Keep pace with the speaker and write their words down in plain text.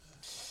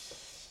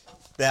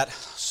That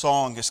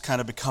song has kind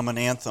of become an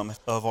anthem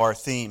of our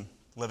theme,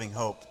 Living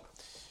Hope,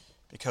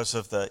 because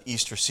of the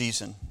Easter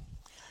season.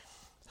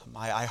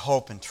 I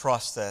hope and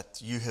trust that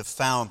you have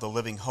found the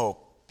living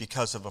hope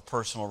because of a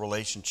personal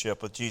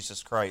relationship with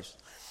Jesus Christ.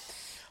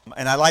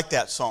 And I like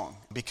that song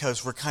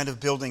because we're kind of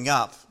building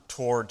up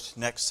toward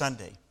next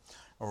Sunday,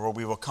 where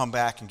we will come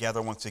back and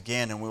gather once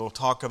again, and we will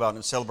talk about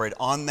and celebrate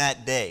on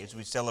that day as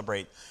we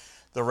celebrate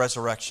the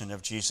resurrection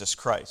of Jesus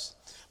Christ.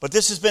 But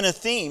this has been a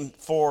theme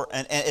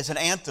it's an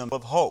anthem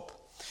of hope.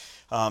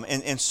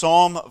 In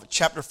Psalm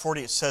chapter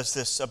 40, it says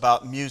this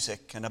about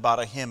music and about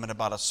a hymn and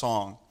about a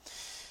song.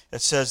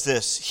 It says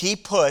this: He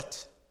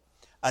put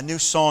a new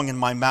song in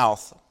my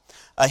mouth,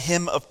 a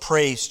hymn of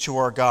praise to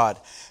our God.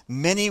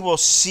 Many will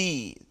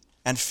see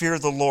and fear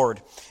the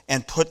Lord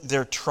and put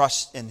their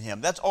trust in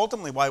Him. That's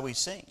ultimately why we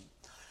sing.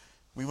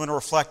 We want to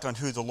reflect on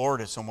who the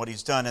Lord is and what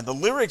He's done. And the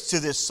lyrics to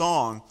this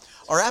song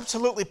are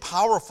absolutely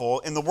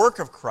powerful in the work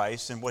of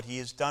Christ and what He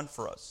has done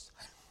for us.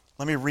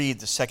 Let me read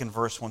the second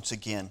verse once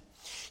again.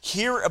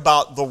 Hear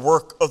about the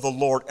work of the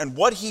Lord and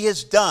what He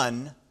has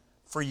done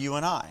for you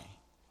and I.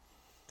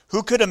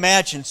 Who could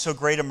imagine so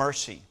great a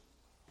mercy?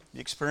 You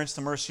experience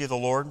the mercy of the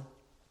Lord?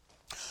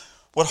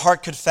 What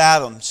heart could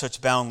fathom such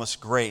boundless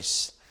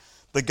grace?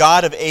 The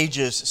God of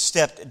ages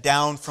stepped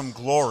down from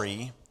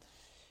glory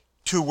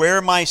to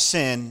wear my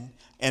sin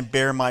and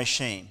bear my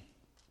shame.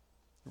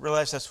 You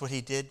realize that's what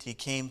He did? He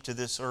came to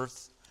this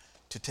earth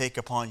to take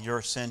upon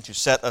your sin, to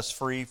set us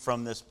free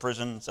from this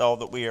prison cell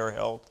that we are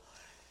held.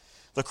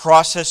 The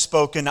cross has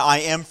spoken, I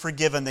am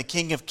forgiven. The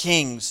King of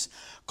Kings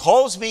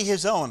calls me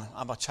His own.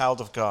 I'm a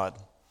child of God.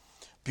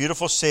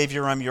 Beautiful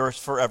Savior, I'm yours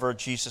forever,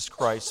 Jesus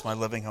Christ, my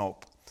living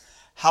hope.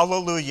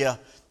 Hallelujah.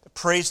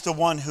 Praise the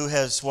one who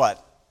has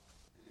what?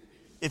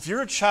 If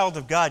you're a child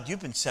of God, you've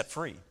been set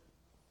free.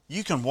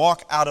 You can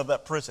walk out of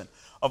that prison.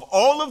 Of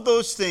all of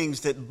those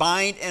things that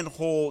bind and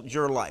hold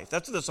your life.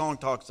 That's what the song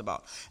talks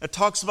about. It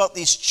talks about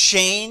these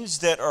chains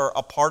that are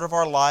a part of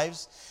our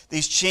lives.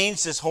 These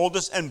chains that hold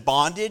us in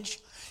bondage.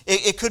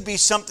 It could be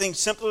something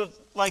simple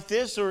like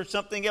this or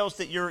something else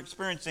that you're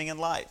experiencing in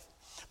life.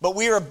 But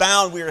we are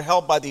bound, we are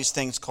held by these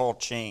things called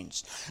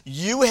chains.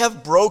 You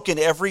have broken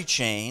every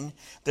chain.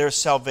 There is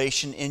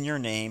salvation in your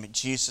name,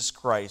 Jesus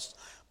Christ,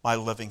 my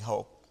living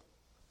hope.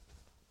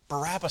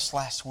 Barabbas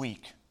last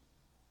week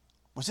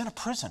was in a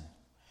prison.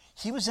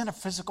 He was in a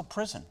physical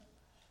prison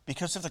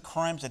because of the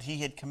crimes that he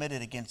had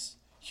committed against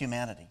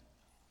humanity.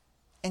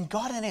 And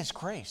God in His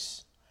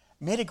grace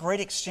made a great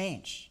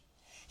exchange.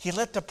 He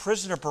let the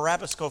prisoner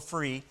Barabbas go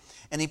free,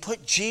 and He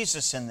put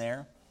Jesus in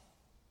there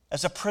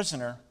as a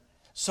prisoner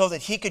so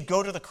that He could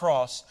go to the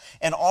cross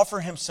and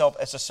offer Himself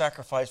as a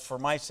sacrifice for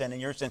my sin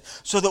and your sin,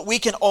 so that we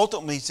can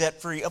ultimately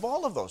set free of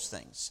all of those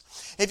things.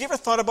 Have you ever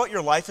thought about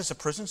your life as a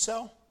prison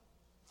cell?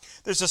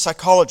 There's a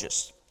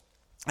psychologist,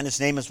 and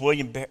his name is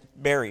William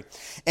Barry.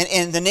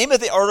 And the name of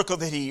the article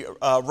that he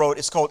wrote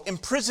is called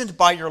Imprisoned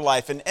by Your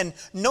Life. And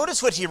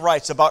notice what he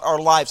writes about our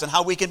lives and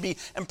how we can be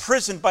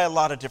imprisoned by a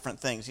lot of different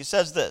things. He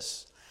says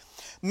this: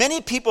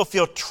 many people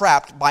feel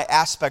trapped by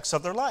aspects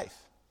of their life.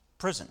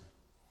 Prison.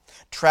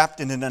 Trapped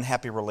in an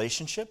unhappy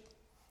relationship,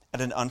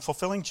 at an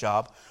unfulfilling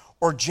job,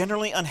 or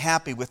generally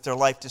unhappy with their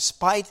life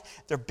despite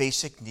their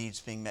basic needs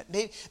being met.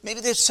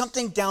 Maybe there's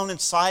something down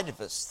inside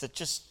of us that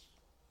just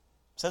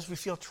says we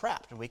feel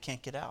trapped and we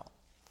can't get out.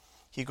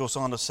 He goes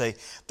on to say,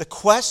 the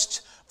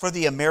quest for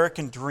the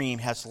American dream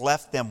has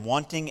left them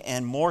wanting,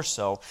 and more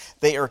so,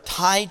 they are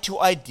tied to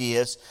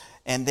ideas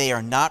and they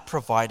are not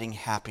providing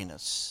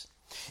happiness.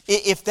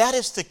 If that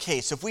is the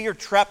case, if we are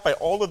trapped by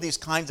all of these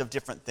kinds of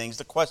different things,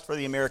 the quest for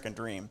the American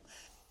dream,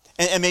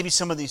 and maybe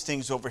some of these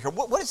things over here,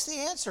 what is the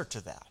answer to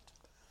that?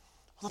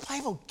 Well, the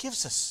Bible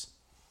gives us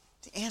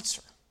the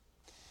answer.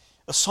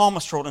 The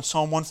psalmist wrote in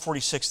Psalm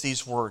 146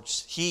 these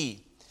words: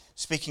 He,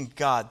 speaking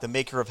God, the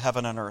maker of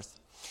heaven and earth,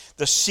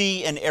 the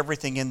sea and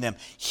everything in them,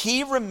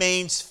 He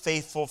remains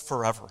faithful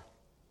forever.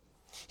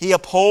 He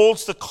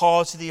upholds the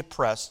cause of the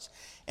oppressed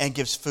and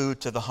gives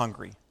food to the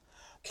hungry.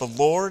 The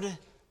Lord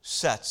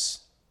sets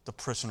the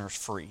prisoners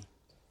free.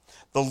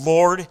 The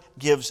Lord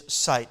gives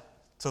sight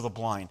to the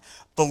blind.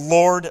 The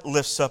Lord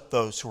lifts up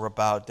those who are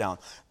bowed down.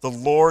 The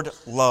Lord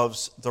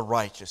loves the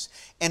righteous.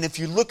 And if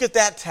you look at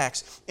that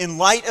text, in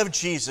light of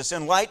Jesus,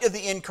 in light of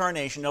the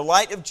incarnation, in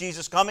light of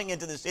Jesus coming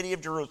into the city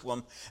of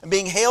Jerusalem and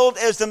being hailed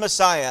as the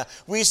Messiah,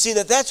 we see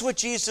that that's what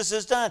Jesus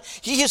has done.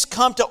 He has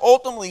come to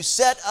ultimately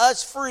set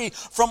us free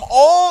from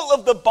all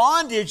of the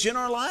bondage in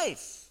our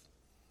life.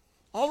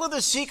 All of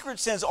the secret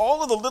sins,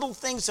 all of the little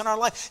things in our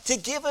life, to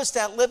give us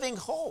that living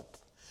hope.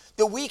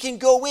 That we can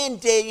go in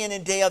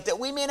and day out, that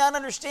we may not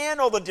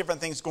understand all the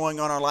different things going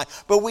on in our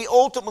life, but we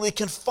ultimately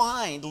can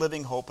find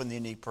living hope in the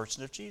unique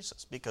person of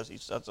Jesus because He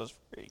sets us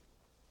free.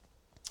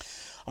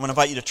 I'm going to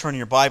invite you to turn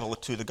your Bible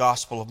to the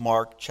Gospel of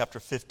Mark, chapter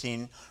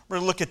 15. We're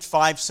going to look at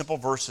 5 simple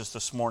verses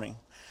this morning.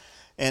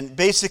 And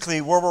basically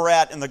where we're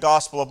at in the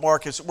Gospel of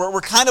Mark is we're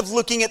kind of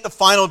looking at the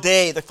final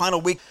day, the final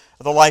week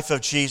of the life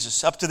of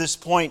Jesus. Up to this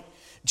point,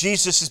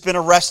 Jesus has been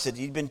arrested.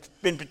 He'd been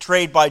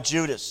betrayed by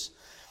Judas.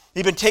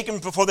 He'd been taken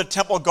before the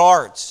temple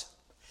guards.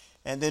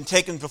 and then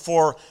taken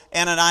before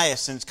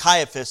Ananias and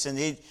Caiaphas, and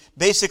he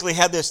basically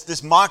had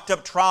this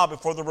mocked-up trial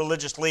before the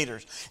religious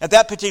leaders. At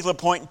that particular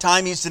point in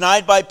time, he's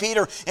denied by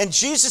Peter, and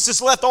Jesus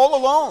is left all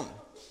alone.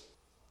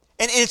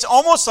 And it's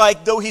almost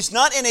like, though he's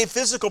not in a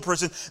physical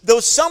prison, though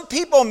some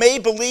people may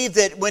believe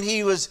that when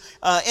he was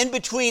in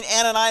between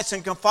Ananias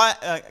and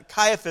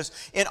Caiaphas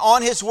and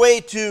on his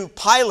way to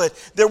Pilate,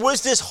 there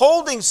was this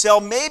holding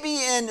cell, maybe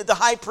in the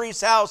high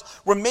priest's house,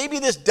 where maybe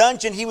this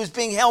dungeon he was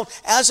being held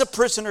as a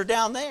prisoner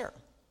down there,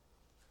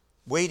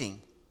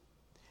 waiting.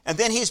 And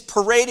then he's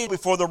paraded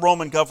before the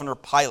Roman governor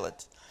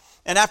Pilate.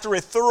 And after a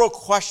thorough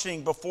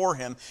questioning before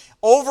him,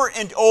 over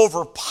and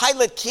over,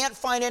 Pilate can't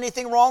find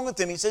anything wrong with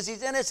him. He says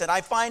he's innocent. I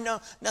find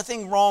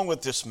nothing wrong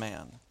with this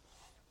man.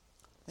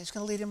 He's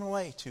going to lead him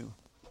away to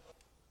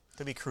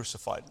be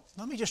crucified.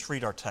 Let me just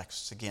read our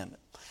texts again.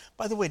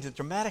 By the way, the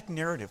dramatic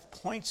narrative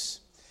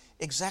points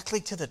exactly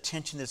to the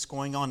tension that's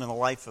going on in the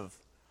life of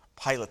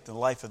Pilate, the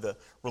life of the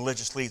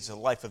religious leaders, the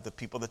life of the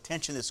people, the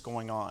tension that's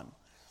going on.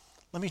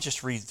 Let me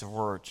just read the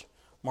words.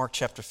 Mark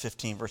chapter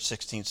 15, verse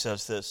 16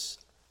 says this.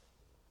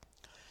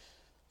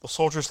 The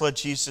soldiers led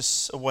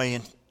Jesus away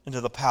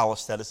into the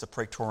palace, that is the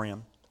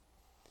praetorium,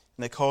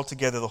 and they called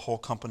together the whole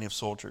company of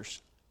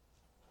soldiers.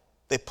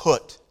 They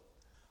put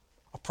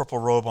a purple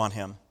robe on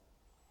him,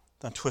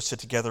 then twisted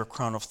together a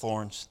crown of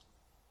thorns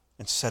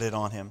and set it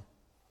on him.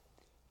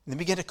 And they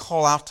began to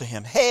call out to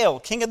him, "Hail,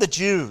 King of the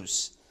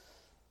Jews!"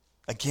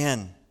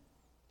 Again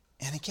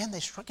and again they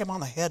struck him on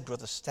the head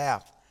with a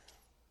staff,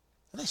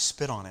 and they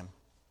spit on him.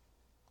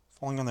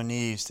 Falling on their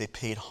knees, they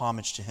paid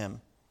homage to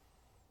him.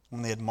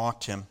 When they had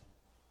mocked him,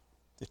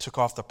 they took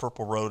off the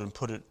purple robe and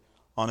put it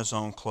on his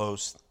own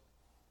clothes.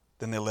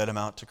 Then they led him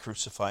out to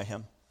crucify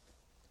him.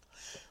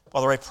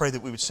 Father, I pray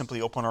that we would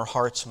simply open our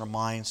hearts and our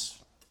minds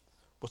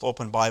with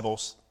open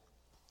Bibles.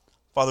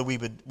 Father, we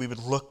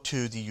would look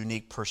to the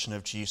unique person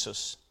of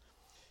Jesus.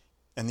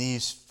 And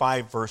these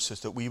 5 verses,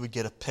 that we would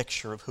get a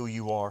picture of who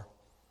you are,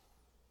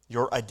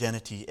 your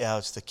identity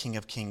as the King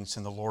of Kings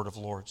and the Lord of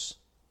Lords.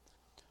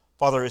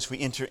 Father, as we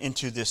enter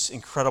into this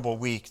incredible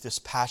week, this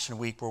Passion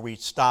Week, where we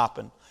stop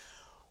and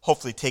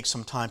hopefully take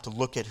some time to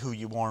look at who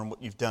you are and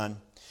what you've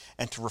done,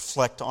 and to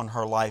reflect on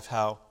our lives,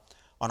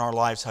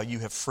 how you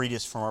have freed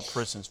us from our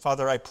prisons.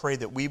 Father, I pray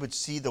that we would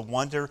see the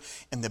wonder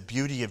and the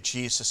beauty of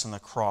Jesus on the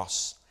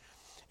cross,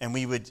 and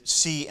we would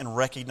see and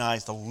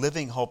recognize the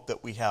living hope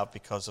that we have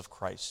because of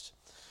Christ.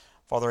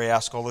 Father, I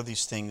ask all of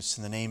these things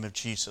in the name of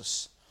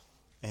Jesus.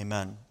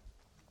 Amen.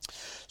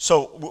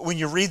 So when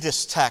you read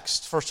this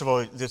text, first of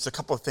all, there's a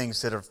couple of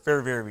things that are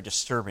very, very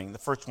disturbing. The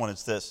first one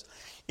is this.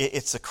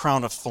 It's the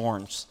crown of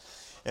thorns.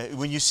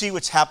 When you see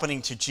what's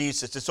happening to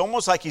Jesus, it's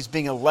almost like he's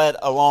being led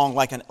along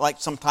like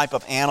some type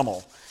of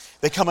animal.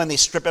 They come and they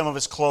strip him of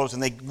his clothes,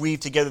 and they weave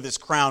together this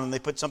crown, and they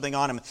put something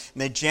on him,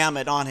 and they jam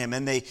it on him,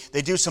 and they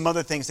do some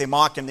other things. They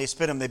mock him, they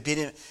spit him, they beat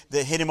him,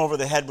 they hit him over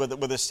the head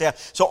with a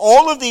staff. So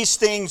all of these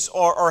things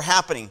are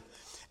happening.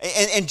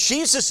 And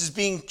Jesus is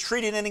being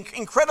treated in an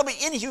incredibly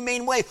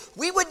inhumane way.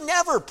 We would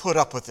never put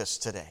up with this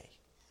today.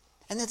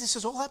 And that this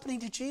is all happening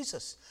to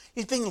Jesus.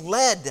 He's being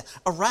led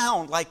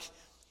around like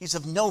he's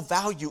of no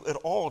value at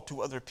all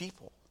to other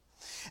people.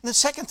 And the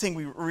second thing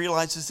we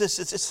realize is this.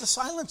 It's the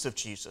silence of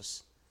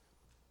Jesus.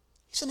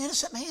 He's an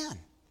innocent man.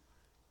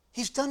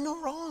 He's done no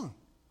wrong.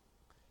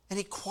 And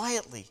he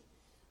quietly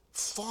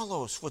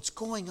follows what's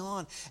going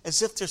on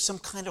as if there's some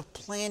kind of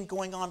plan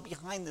going on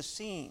behind the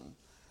scene.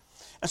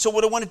 And so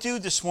what I want to do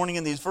this morning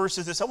in these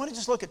verses is I want to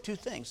just look at 2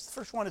 things. The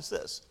first one is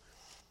this.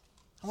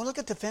 I want to look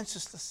at the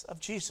defenselessness of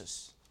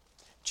Jesus.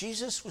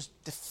 Jesus was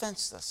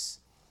defenseless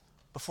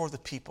before the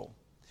people.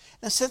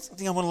 And the second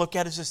thing I want to look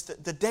at is this,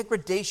 the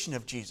degradation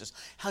of Jesus,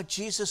 how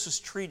Jesus was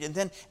treated. And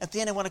then at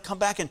the end I want to come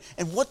back and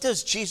what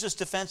does Jesus'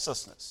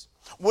 defenselessness?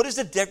 What is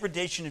the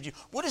degradation of Jesus?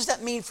 What does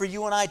that mean for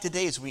you and I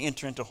today as we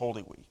enter into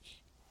Holy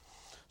Week?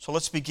 So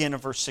let's begin in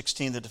verse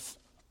 16, the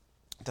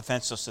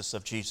defenselessness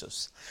of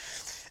Jesus.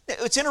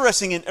 It's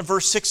interesting in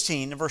verse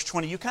 16 and verse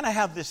 20, you kind of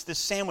have this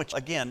sandwich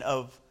again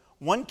of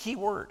one key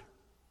word.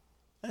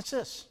 And it's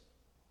this.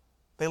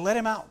 They let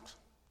him out.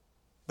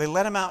 They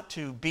led him out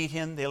to beat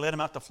him. They led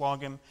him out to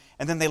flog him.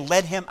 And then they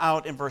led him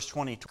out in verse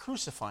 20 to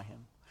crucify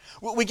him.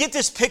 We get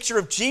this picture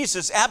of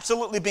Jesus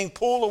absolutely being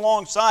pulled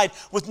alongside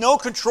with no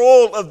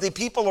control of the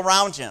people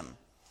around him.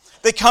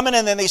 They come in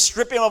and then they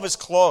strip him of his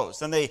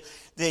clothes. And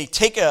they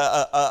take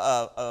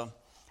a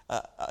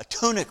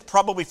tunic,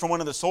 probably from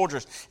one of the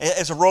soldiers,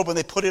 as a robe, and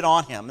they put it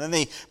on him. Then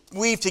they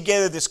weave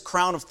together this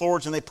crown of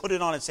thorns and they put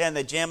it on his head and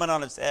they jam it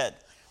on his head.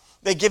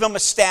 They give him a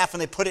staff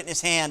and they put it in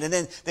his hand, and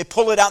then they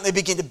pull it out and they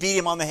begin to beat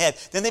him on the head.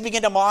 Then they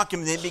begin to mock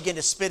him and they begin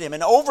to spit him.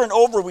 And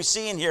over we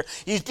see in here,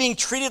 he's being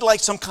treated like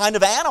some kind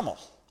of animal.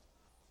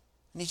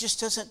 And he just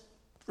doesn't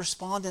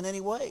respond in any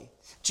way.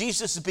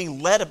 Jesus is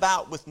being led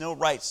about with no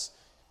rights,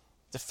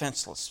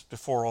 defenseless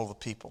before all the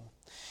people.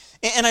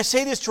 And I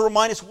say this to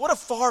remind us, what a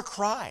far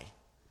cry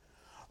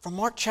from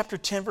Mark chapter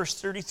 10, verse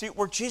 33,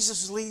 where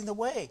Jesus is leading the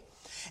way.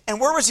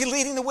 And where was he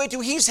leading the way to?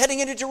 He's heading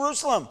into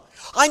Jerusalem.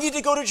 I need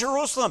to go to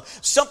Jerusalem.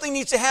 Something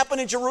needs to happen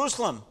in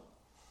Jerusalem.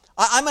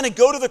 I'm going to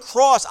go to the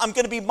cross. I'm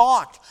going to be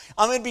mocked.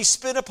 I'm going to be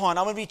spit upon.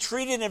 I'm going to be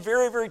treated in a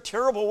very, very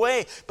terrible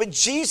way. But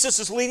Jesus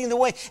is leading the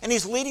way. And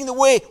he's leading the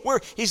way where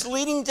he's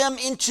leading them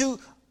into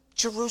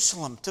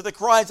Jerusalem to the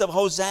cries of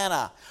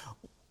Hosanna.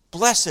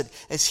 Blessed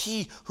is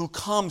he who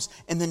comes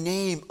in the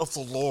name of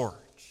the Lord.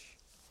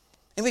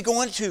 And we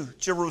go into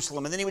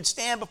Jerusalem, and then he would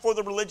stand before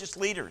the religious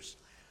leaders.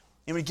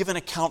 He would give an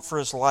account for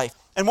his life.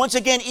 And once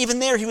again, even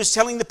there, he was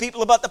telling the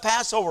people about the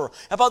Passover,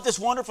 about this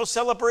wonderful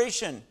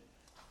celebration.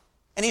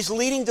 And he's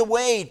leading the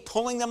way,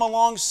 pulling them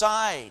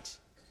alongside.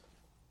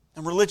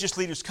 And religious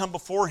leaders come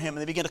before him,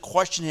 and they begin to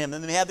question him.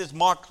 And they have this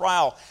mock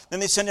trial. Then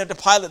they send him to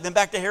Pilate, then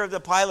back to Herod the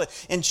Pilate.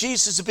 And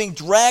Jesus is being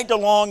dragged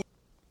along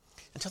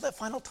until that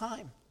final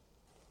time,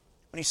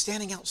 when he's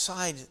standing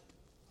outside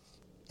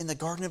in the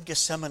Garden of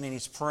Gethsemane and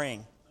he's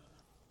praying.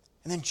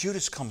 And then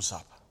Judas comes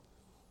up.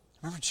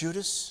 Remember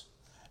Judas?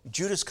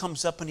 Judas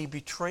comes up and he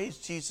betrays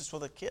Jesus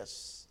with a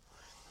kiss.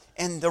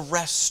 And the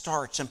rest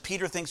starts. And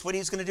Peter thinks what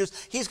he's going to do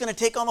is he's going to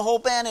take on the whole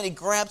band, and he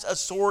grabs a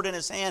sword in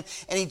his hand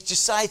and he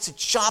decides to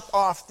chop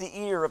off the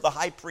ear of the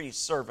high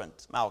priest's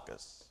servant,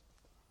 Malchus.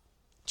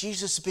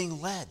 Jesus is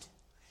being led.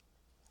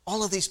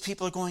 All of these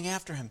people are going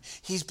after him.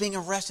 He's being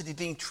arrested. He's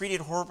being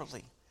treated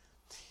horribly.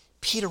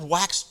 Peter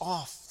whacks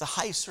off the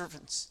high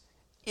servant's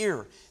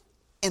ear,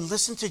 and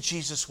listen to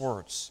Jesus'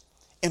 words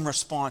in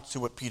response to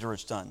what Peter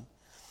has done.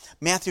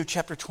 Matthew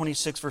chapter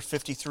 26, verse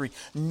 53.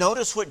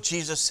 Notice what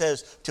Jesus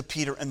says to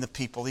Peter and the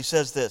people. He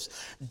says this,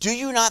 "Do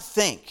you not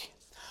think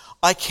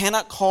I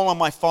cannot call on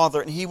my Father,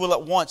 and he will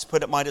at once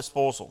put at my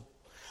disposal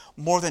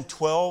more than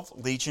 12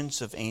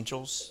 legions of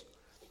angels?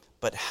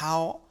 But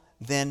how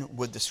then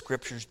would the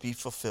scriptures be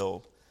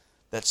fulfilled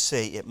that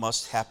say it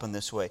must happen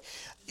this way?"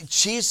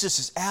 Jesus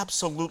is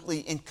absolutely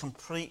in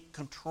complete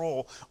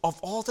control of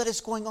all that is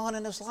going on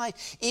in his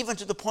life, even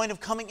to the point of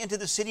coming into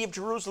the city of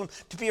Jerusalem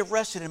to be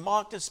arrested and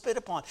mocked and spit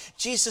upon.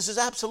 Jesus is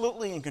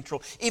absolutely in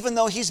control, even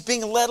though he's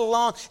being led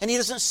along and he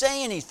doesn't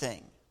say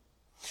anything.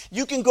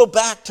 You can go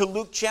back to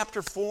Luke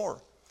chapter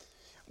 4.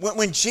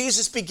 When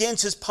Jesus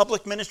begins his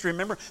public ministry,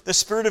 remember, the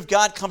Spirit of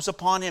God comes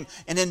upon him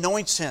and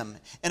anoints him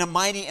in a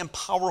mighty and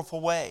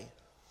powerful way.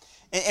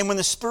 And when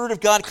the Spirit of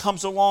God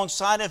comes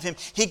alongside of him,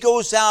 he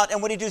goes out, and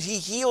what he does, he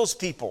heals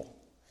people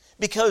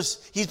because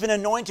he's been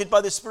anointed by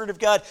the Spirit of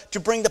God to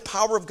bring the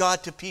power of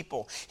God to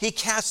people. He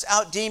casts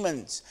out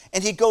demons,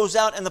 and he goes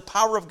out in the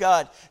power of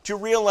God to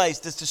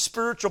realize that the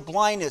spiritual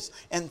blindness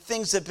and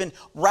things that have been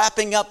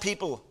wrapping up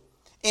people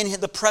in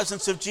the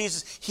presence of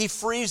Jesus, he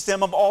frees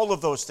them of all of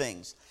those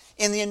things.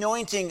 In the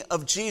anointing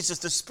of Jesus,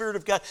 the Spirit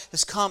of God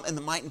has come in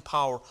the might and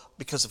power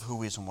because of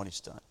who he is and what he's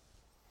done.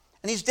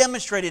 And he's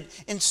demonstrated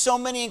in so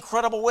many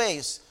incredible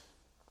ways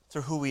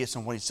through who he is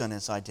and what he's done in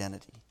his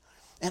identity.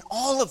 And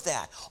all of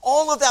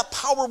that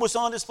power was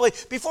on display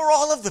before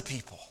all of the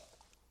people.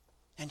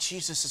 And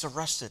Jesus is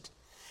arrested,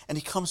 and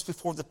he comes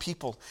before the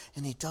people,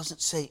 and he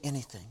doesn't say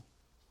anything.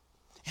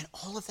 And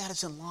all of that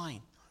is in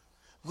line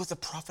with what the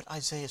prophet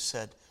Isaiah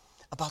said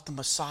about the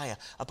Messiah,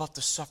 about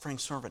the suffering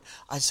servant.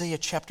 Isaiah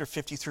chapter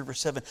 53,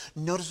 verse 7.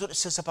 Notice what it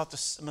says about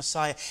the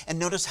Messiah, and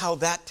notice how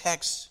that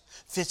text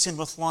fits in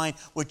with line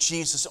with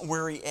Jesus and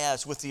where he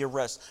is with the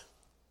arrest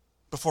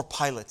before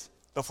Pilate,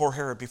 before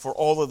Herod, before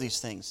all of these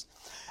things.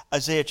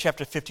 Isaiah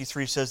chapter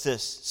 53 says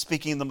this,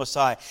 speaking of the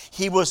Messiah,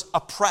 "He was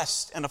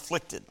oppressed and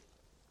afflicted,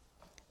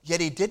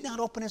 yet he did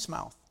not open his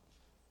mouth.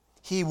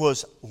 He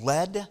was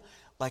led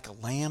like a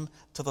lamb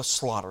to the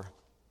slaughter,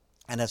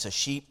 and as a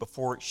sheep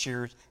before its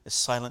shears is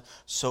silent,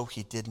 so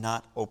he did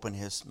not open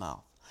his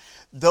mouth."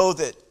 Though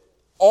that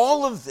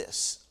all of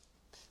this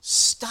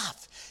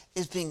stuff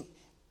is being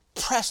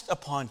pressed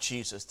upon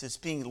Jesus, that's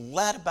being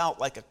led about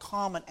like a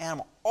common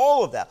animal,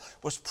 all of that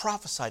was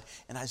prophesied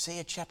in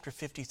Isaiah chapter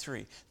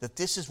 53, that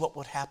this is what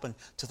would happen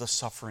to the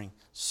suffering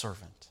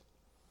servant.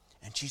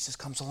 And Jesus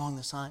comes along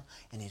the side,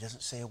 and he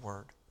doesn't say a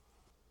word.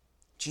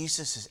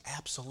 Jesus is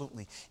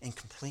absolutely in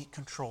complete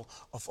control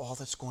of all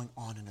that's going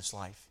on in his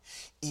life,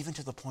 even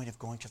to the point of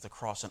going to the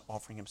cross and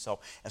offering himself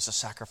as a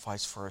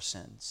sacrifice for our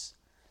sins.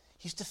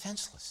 He's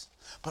defenseless.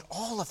 But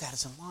all of that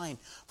is in line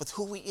with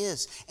who he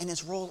is and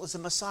his role as a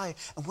Messiah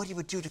and what he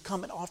would do to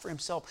come and offer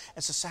himself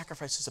as a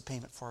sacrifice, as a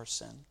payment for our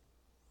sin.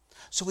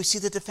 So we see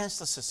the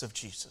defenselessness of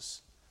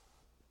Jesus.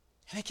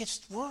 And it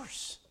gets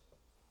worse.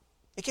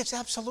 It gets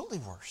absolutely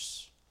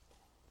worse.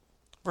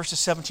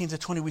 Verses 17 to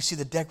 20, we see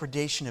the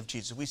degradation of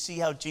Jesus. We see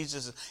how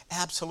Jesus is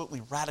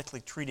absolutely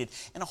radically treated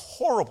in a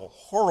horrible,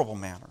 horrible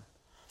manner.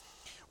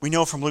 We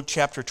know from Luke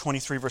chapter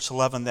 23, verse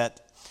 11,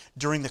 that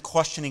during the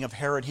questioning of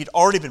Herod, he'd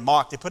already been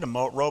mocked. They put a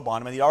robe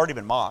on him, and he'd already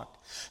been mocked.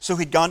 So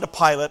he'd gone to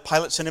Pilate.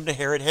 Pilate sent him to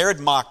Herod. Herod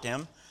mocked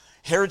him.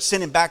 Herod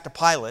sent him back to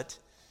Pilate.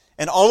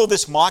 And all of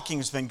this mocking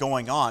has been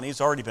going on.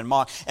 He's already been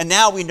mocked. And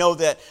now we know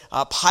that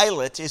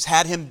Pilate has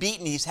had him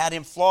beaten. He's had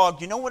him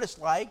flogged. You know what it's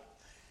like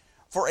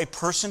for a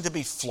person to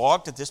be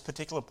flogged at this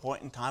particular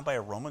point in time by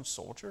a Roman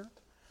soldier?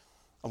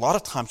 A lot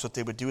of times what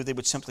they would do, they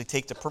would simply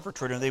take the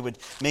perpetrator and they would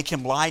make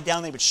him lie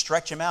down. They would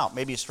stretch him out,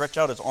 maybe stretch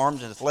out his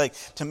arms and his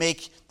legs to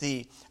make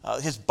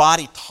his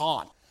body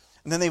taut.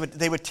 And then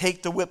they would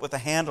take the whip with a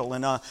handle,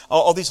 and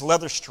all these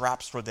leather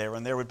straps were there,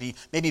 and there would be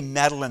maybe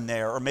metal in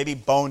there, or maybe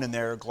bone in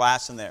there, or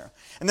glass in there.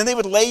 And then they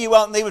would lay you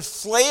out, and they would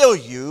flail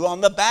you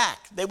on the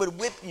back. They would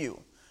whip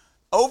you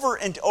over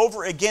and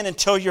over again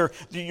until your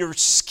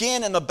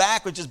skin and the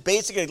back was just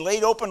basically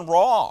laid open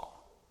raw.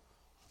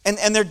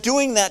 And they're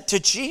doing that to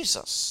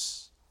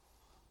Jesus.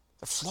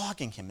 They're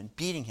flogging him and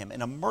beating him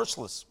in a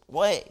merciless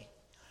way.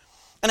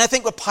 And I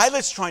think what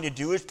Pilate's trying to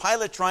do is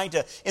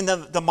in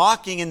the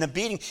mocking and the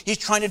beating, he's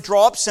trying to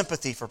draw up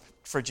sympathy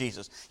for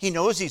Jesus. He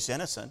knows he's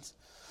innocent.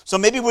 So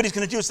maybe what he's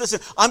going to do is, listen,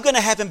 I'm going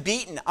to have him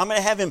beaten. I'm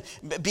going to have him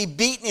be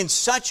beaten in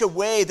such a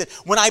way that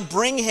when I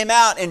bring him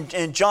out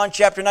in John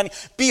chapter 9,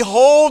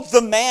 behold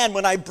the man,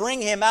 when I bring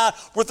him out,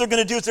 what they're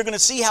going to do is they're going to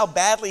see how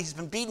badly he's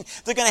been beaten.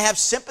 They're going to have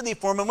sympathy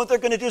for him. And what they're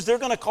going to do is they're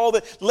going to call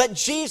it, let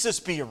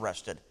Jesus be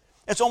arrested.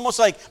 It's almost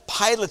like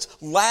Pilate's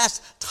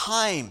last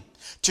time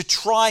to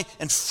try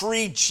and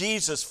free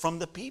Jesus from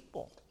the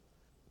people.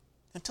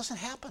 It doesn't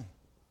happen.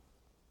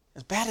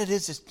 As bad as it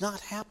is, it's not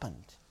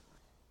happened.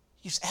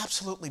 He's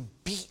absolutely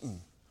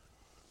beaten,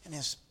 and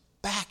his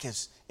back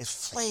is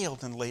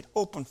flailed and laid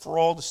open for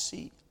all to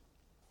see.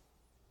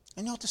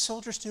 And you know what the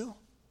soldiers do?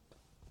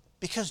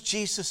 Because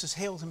Jesus has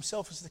hailed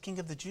himself as the King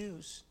of the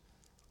Jews,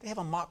 they have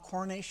a mock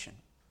coronation,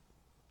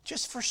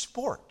 just for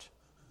sport.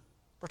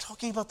 We're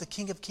talking about the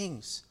King of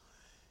Kings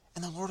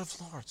and the Lord of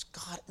Lords,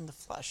 God in the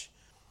flesh,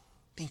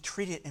 being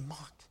treated and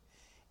mocked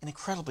in an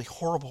incredibly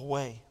horrible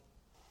way.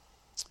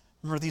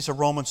 Remember, these are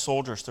Roman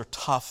soldiers. They're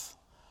tough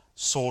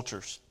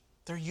soldiers.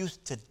 They're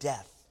used to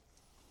death.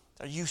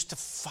 They're used to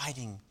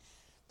fighting.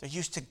 They're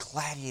used to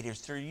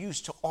gladiators. They're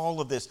used to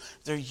all of this.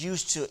 They're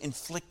used to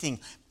inflicting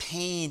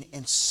pain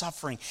and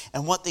suffering.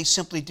 And what they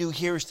simply do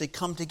here is they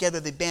come together,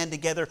 they band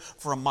together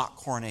for a mock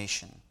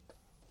coronation.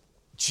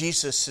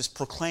 Jesus has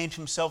proclaimed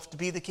himself to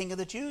be the King of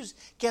the Jews.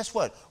 Guess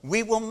what?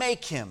 We will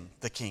make him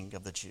the King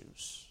of the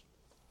Jews.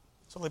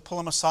 So they pull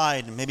him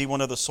aside, and maybe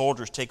one of the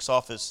soldiers takes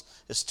off his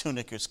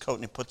tunic, his coat,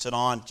 and he puts it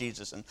on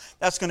Jesus. And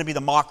that's going to be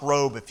the mock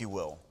robe, if you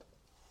will.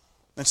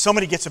 And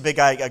somebody gets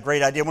a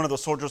great idea. One of the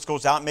soldiers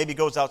goes out, maybe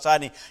goes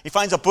outside, and he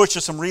finds a bush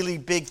with some really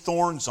big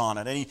thorns on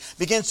it. And he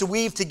begins to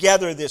weave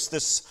together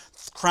this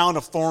crown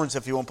of thorns,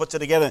 if you will, and puts it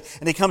together.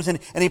 And he comes in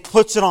and he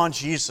puts it on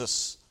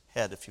Jesus'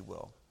 head, if you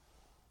will.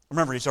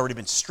 Remember, he's already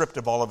been stripped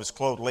of all of his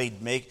clothes,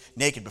 laid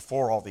naked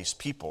before all these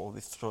people.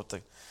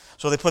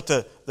 So they put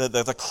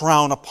the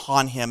crown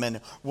upon him. And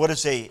what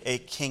does a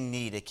king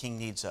need? A king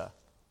needs a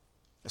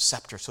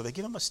scepter. So they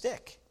give him a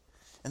stick.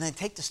 And they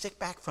take the stick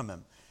back from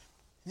him.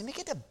 And they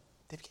begin to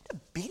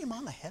beat him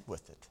on the head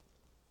with it.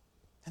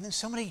 And then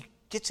somebody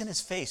gets in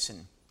his face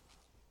and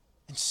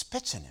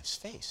spits in his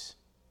face.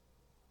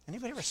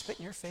 Anybody ever spit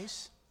in your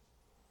face?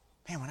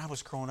 Man, when I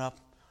was growing up,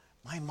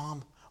 my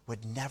mom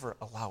would never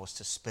allow us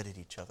to spit at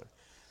each other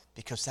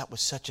because that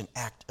was such an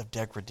act of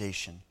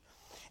degradation.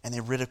 And they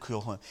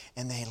ridicule him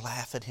and they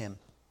laugh at him.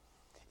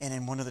 And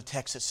in one of the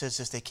texts it says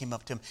this, they came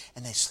up to him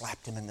and they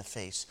slapped him in the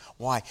face.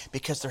 Why?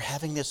 Because they're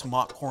having this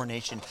mock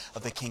coronation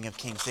of the King of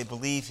Kings. They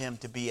believe him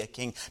to be a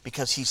king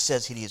because he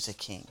says he is a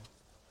king.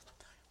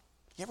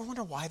 You ever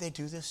wonder why they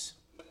do this?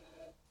 You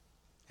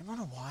ever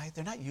wonder why?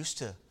 They're not used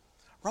to,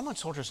 Roman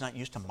soldiers are not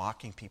used to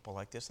mocking people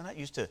like this. They're not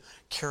used to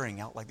carrying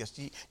out like this.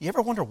 You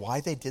ever wonder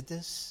why they did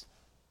this?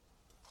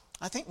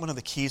 I think one of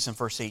the keys in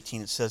verse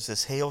 18, it says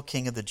this, Hail,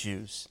 King of the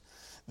Jews.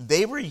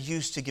 They were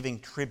used to giving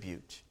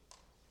tribute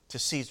to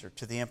Caesar,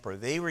 to the emperor.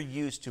 They were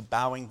used to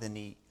bowing the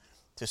knee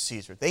to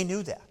Caesar. They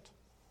knew that.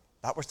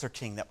 That was their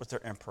king. That was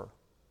their emperor.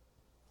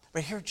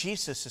 But here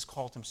Jesus has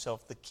called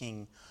himself the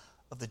King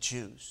of the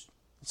Jews.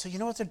 And so you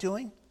know what they're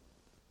doing?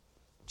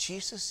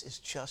 Jesus is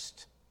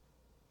just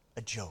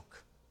a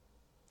joke.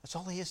 That's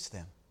all he is to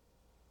them.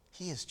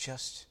 He is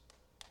just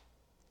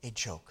a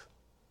joke.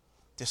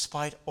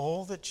 Despite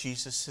all that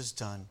Jesus has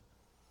done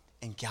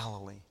in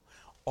Galilee,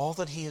 all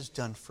that he has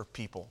done for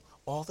people,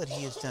 all that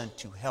he has done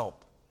to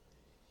help,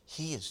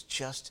 he is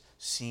just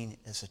seen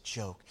as a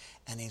joke,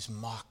 and he's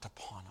mocked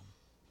upon him.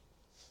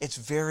 It's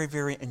very,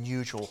 very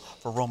unusual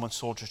for Roman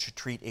soldiers to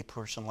treat a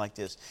person like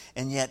this,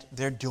 and yet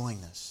they're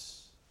doing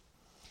this.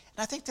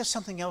 And I think there's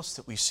something else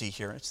that we see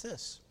here. It's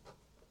this.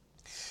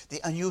 The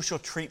unusual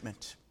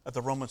treatment of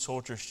the Roman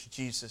soldiers to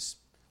Jesus,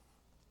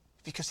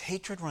 because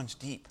hatred runs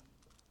deep.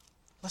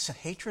 Listen,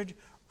 hatred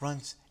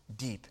runs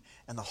deep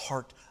in the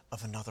heart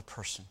of another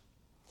person.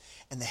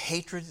 And the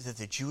hatred that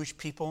the Jewish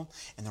people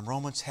and the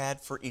Romans had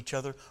for each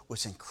other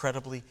was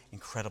incredibly,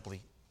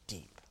 incredibly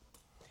deep.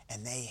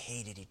 And they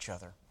hated each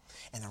other.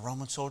 And the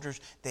Roman soldiers,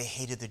 they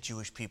hated the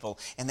Jewish people.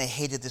 And they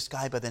hated this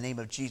guy by the name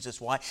of Jesus.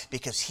 Why?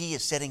 Because he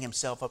is setting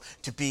himself up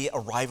to be a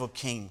rival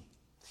king.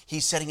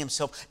 He's setting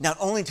himself not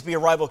only to be a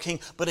rival king,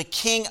 but a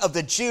king of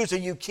the Jews. Are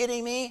you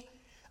kidding me?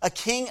 A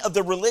king of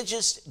the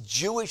religious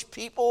Jewish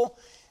people?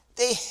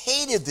 They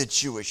hated the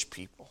Jewish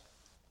people.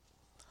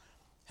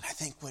 And I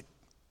think what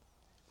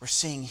we're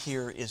seeing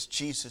here is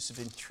Jesus has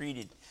been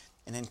treated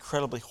in an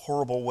incredibly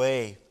horrible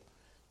way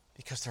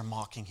because they're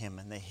mocking him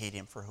and they hate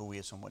him for who he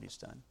is and what he's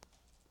done.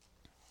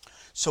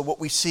 So what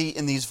we see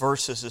in these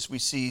verses is we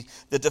see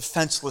the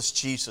defenseless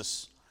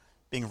Jesus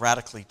being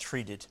radically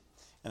treated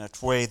in a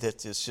way that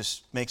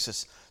just makes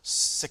us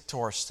sick to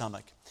our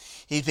stomach.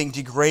 He's being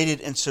degraded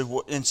in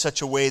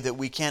such a way that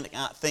we can't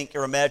think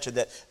or imagine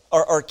that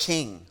our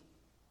King,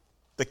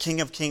 the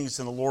King of Kings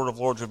and the Lord of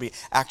Lords, would be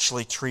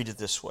actually treated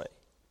this way.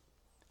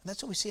 And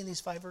that's what we see in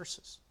these 5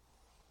 verses.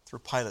 Through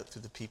Pilate,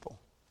 through the people.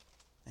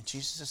 And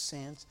Jesus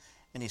stands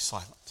and he's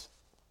silent.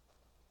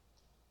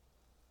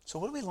 So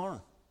what do we learn?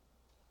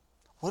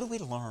 What do we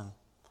learn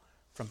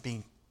from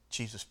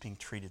Jesus being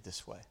treated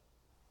this way?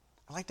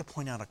 I'd like to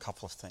point out a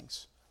couple of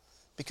things.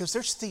 Because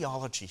there's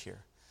theology here.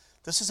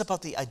 This is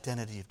about the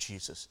identity of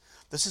Jesus.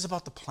 This is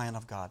about the plan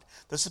of God.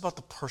 This is about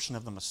the person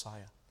of the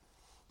Messiah.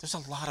 There's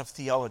a lot of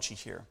theology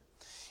here.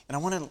 And I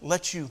want to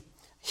let you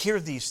hear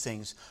these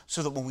things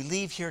so that when we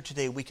leave here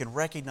today, we can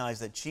recognize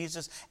that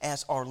Jesus,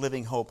 as our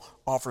living hope,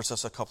 offers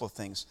us a couple of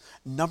things.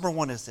 Number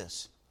one is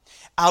this.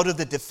 Out of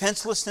the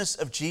defenselessness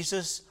of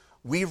Jesus,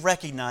 we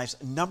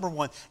recognize, number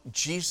one,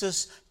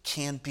 Jesus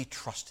can be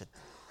trusted.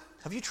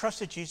 Have you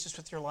trusted Jesus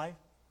with your life?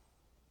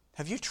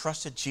 Have you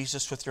trusted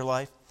Jesus with your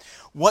life?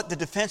 What the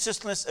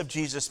defenselessness of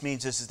Jesus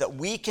means is that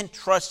we can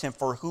trust him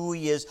for who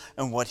he is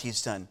and what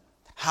he's done.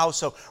 How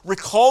so?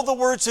 Recall the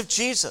words of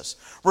Jesus.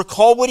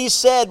 Recall what he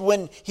said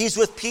when he's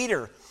with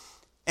Peter.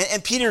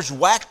 And Peter's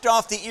whacked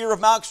off the ear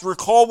of Malchus.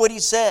 Recall what he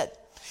said.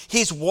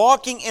 He's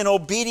walking in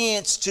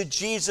obedience to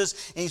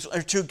Jesus,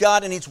 or to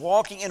God, and he's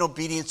walking in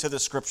obedience to the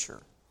Scripture.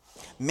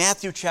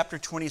 Matthew chapter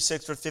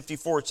 26, verse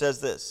 54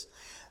 says this.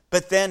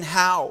 But then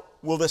how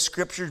will the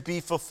Scriptures be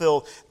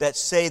fulfilled that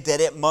say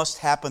that it must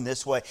happen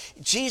this way?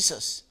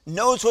 Jesus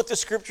knows what the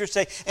Scriptures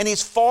say, and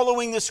he's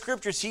following the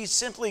Scriptures. He's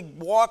simply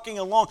walking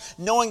along,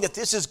 knowing that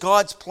this is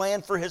God's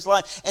plan for his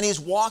life, and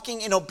he's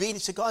walking in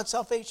obedience to God's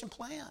salvation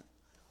plan.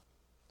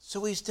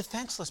 So he's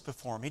defenseless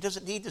before him. He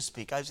doesn't need to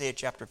speak. Isaiah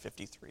chapter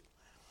 53.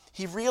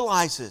 He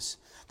realizes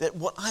that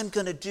what I'm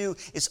going to do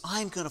is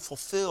I'm going to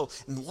fulfill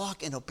and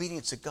walk in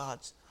obedience to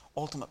God's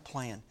ultimate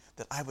plan,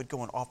 that I would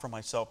go and offer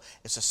myself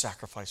as a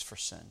sacrifice for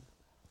sin.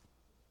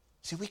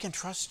 See, we can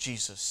trust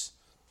Jesus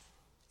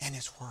and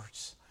his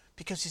words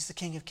because he's the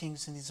King of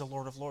Kings and he's the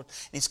Lord of Lords.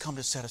 And he's come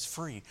to set us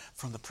free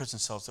from the prison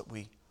cells that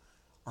we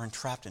are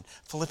entrapped in.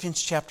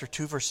 Philippians chapter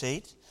 2, verse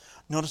 8.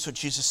 Notice what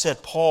Jesus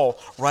said. Paul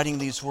writing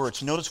these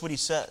words. Notice what he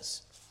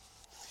says.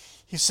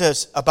 He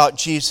says about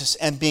Jesus,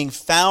 and being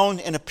found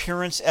in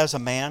appearance as a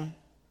man,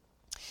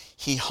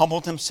 he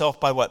humbled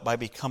himself by what? By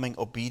becoming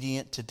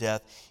obedient to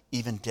death,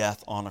 even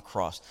death on a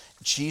cross.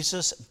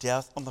 Jesus'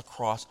 death on the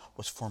cross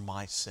was for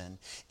my sin.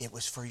 It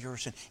was for your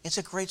sin. It's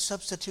a great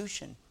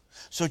substitution.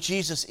 So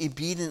Jesus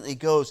obediently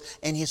goes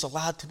and he's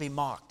allowed to be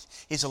mocked.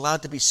 He's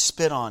allowed to be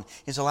spit on.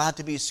 He's allowed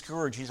to be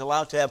scourged. He's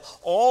allowed to have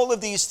all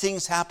of these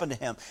things happen to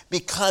him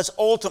because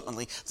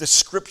ultimately the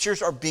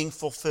Scriptures are being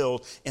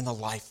fulfilled in the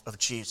life of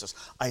Jesus.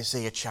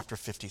 Isaiah chapter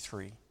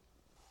 53.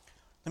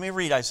 Let me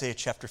read Isaiah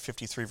chapter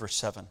 53, verse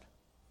 7.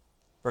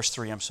 Verse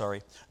 3,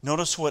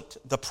 Notice what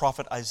the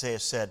prophet Isaiah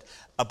said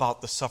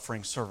about the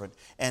suffering servant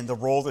and the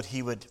role that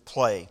he would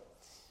play.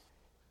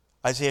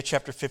 Isaiah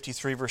chapter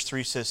 53, verse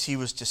 3 says, he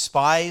was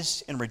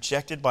despised and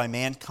rejected by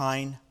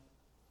mankind,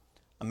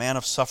 a man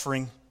of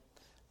suffering,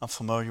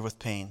 unfamiliar with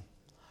pain.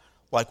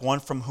 Like one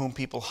from whom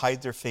people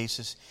hide their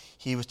faces,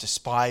 he was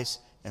despised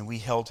and we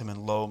held him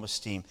in low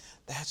esteem.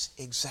 That's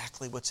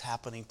exactly what's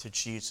happening to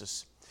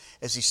Jesus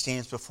as he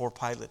stands before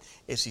Pilate,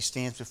 as he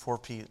stands before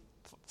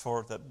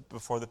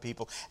the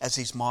people, as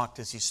he's mocked,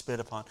 as he's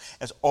spit upon,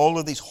 as all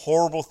of these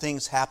horrible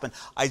things happen.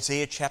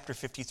 Isaiah chapter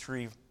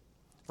 53,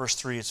 verse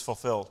 3 is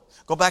fulfilled.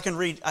 Go back and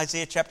read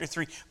Isaiah chapter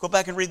 3. Go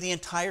back and read the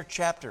entire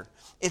chapter.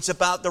 It's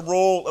about the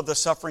role of the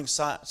suffering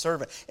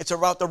servant. It's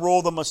about the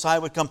role the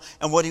Messiah would come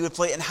and what he would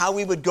play and how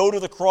he would go to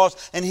the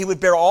cross and he would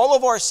bear all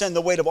of our sin,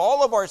 the weight of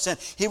all of our sin.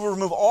 He would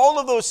remove all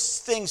of those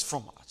things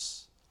from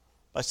us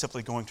by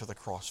simply going to the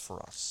cross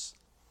for us.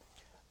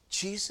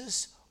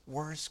 Jesus'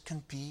 words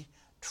can be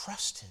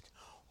trusted.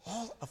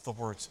 All of the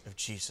words of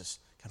Jesus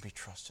can be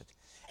trusted.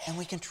 And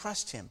we can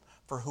trust him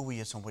for who he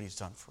is and what he's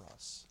done for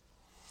us.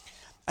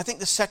 I think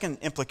the second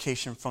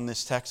implication from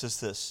this text is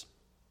this.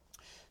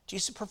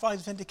 Jesus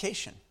provides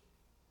vindication.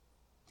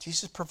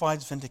 Jesus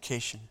provides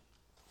vindication.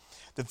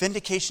 The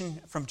vindication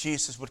from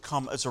Jesus would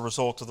come as a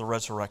result of the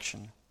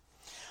resurrection.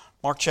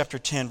 Mark chapter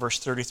 10, verse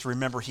 33.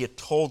 Remember, he had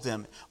told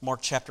them,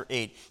 Mark chapter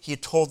 8, he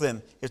had told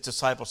them, his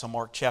disciples in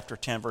Mark chapter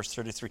 10, verse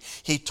 33.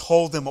 He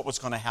told them what was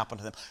going to happen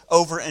to them.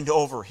 Over and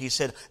over, he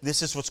said,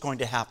 this is what's going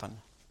to happen.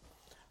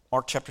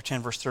 Mark chapter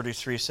 10, verse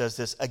 33 says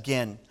this,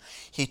 again,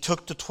 he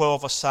took the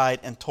 12 aside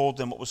and told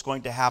them what was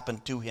going to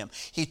happen to him.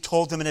 He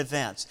told them in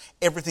advance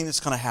everything that's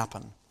going to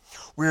happen.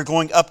 We are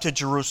going up to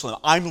Jerusalem.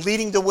 I'm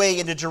leading the way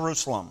into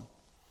Jerusalem.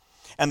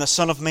 And the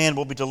Son of Man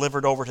will be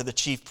delivered over to the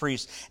chief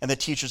priests and the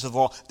teachers of the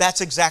law.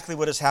 That's exactly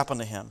what has happened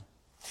to him.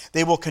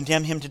 They will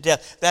condemn him to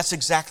death. That's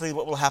exactly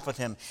what will happen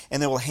to him.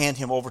 And they will hand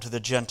him over to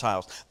the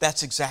Gentiles.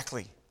 That's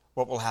exactly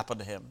what will happen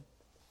to him.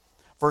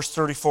 Verse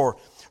 34,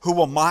 who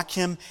will mock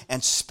him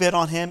and spit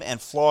on him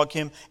and flog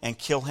him and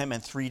kill him,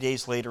 and 3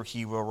 days later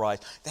he will rise.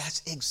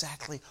 That's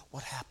exactly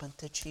what happened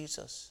to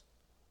Jesus.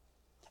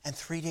 And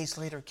 3 days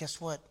later,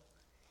 guess what?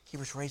 He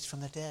was raised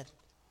from the dead.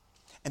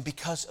 And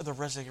because of the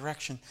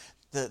resurrection,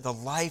 the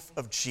life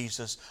of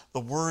Jesus, the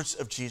words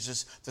of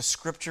Jesus, the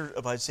scripture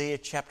of Isaiah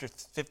chapter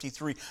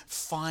 53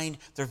 find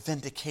their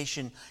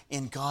vindication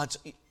in God's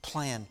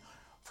plan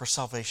for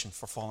salvation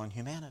for fallen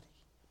humanity.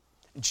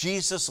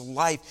 Jesus'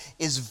 life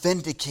is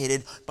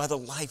vindicated by the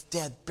life,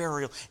 death,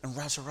 burial, and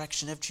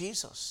resurrection of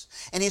Jesus.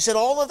 And he said,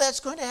 all of that's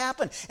going to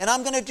happen. And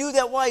I'm going to do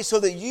that. Why? So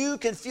that you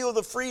can feel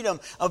the freedom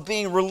of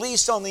being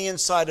released on the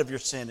inside of your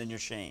sin and your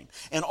shame.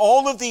 And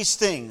all of these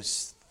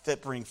things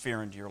that bring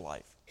fear into your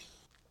life.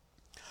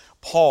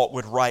 Paul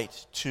would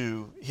write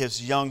to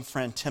his young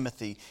friend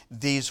Timothy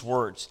these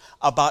words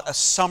about a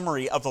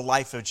summary of the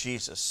life of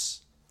Jesus.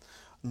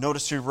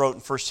 Notice he wrote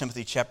in 1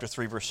 Timothy chapter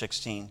 3, verse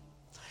 16.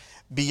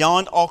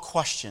 Beyond all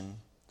question,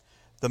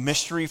 the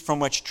mystery from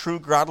which true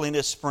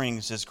godliness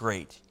springs is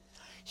great.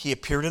 He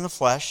appeared in the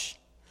flesh,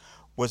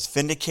 was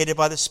vindicated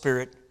by the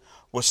Spirit,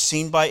 was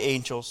seen by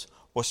angels,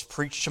 was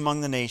preached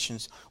among the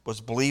nations, was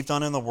believed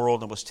on in the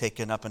world, and was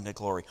taken up into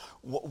glory.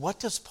 What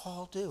does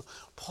Paul do?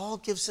 Paul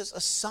gives us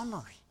a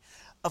summary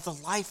of the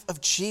life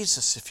of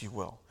Jesus, if you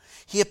will.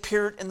 He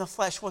appeared in the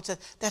flesh. What's that?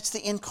 That's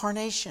the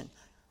incarnation.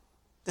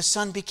 The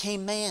Son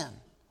became man.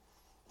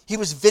 He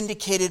was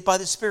vindicated by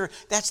the Spirit.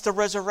 That's the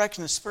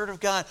resurrection. The Spirit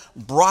of God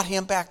brought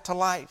him back to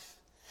life.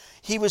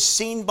 He was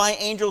seen by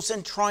angels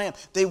in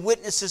triumph. They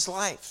witnessed his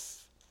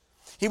life.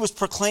 He was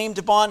proclaimed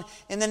upon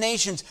in the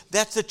nations.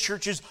 That's the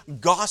church's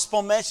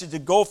gospel message, to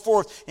go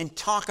forth and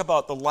talk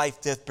about the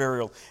life, death,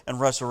 burial, and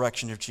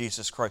resurrection of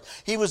Jesus Christ.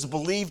 He was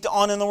believed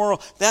on in the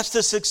world. That's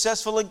the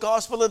successful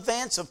gospel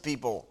advance of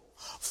people.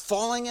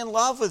 Falling in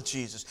love with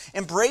Jesus,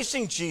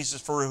 embracing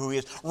Jesus for who he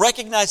is,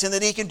 recognizing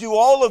that he can do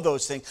all of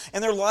those things,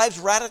 and their lives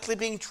radically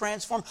being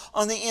transformed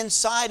on the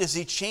inside as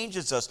he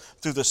changes us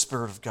through the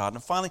Spirit of God.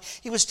 And finally,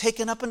 he was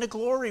taken up into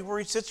glory where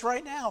he sits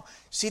right now,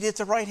 seated at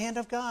the right hand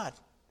of God.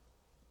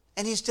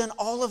 And he's done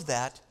all of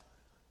that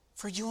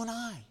for you and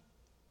I.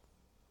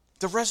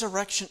 The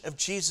resurrection of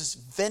Jesus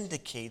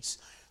vindicates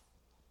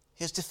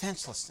his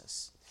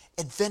defenselessness.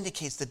 It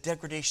vindicates the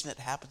degradation that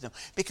happened to him,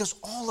 because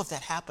all of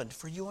that happened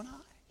for you and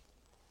I.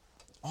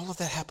 All of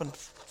that happened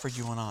for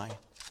you and I.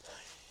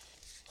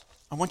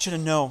 I want you to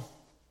know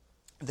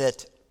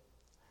that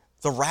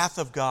the wrath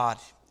of God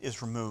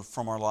is removed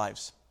from our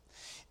lives.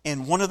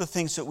 And one of the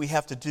things that we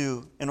have to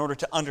do in order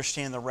to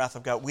understand the wrath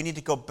of God, we need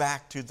to go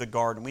back to the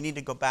garden. We need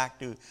to go back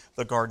to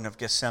the Garden of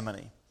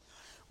Gethsemane.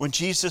 When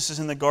Jesus is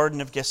in the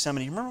Garden of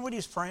Gethsemane, you remember what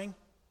he's praying?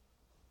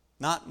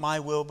 Not my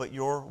will, but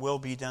your will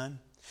be done.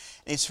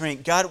 And he's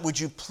praying, God, would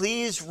you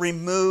please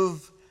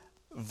remove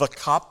the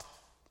cup?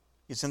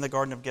 He's in the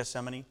Garden of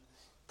Gethsemane,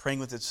 praying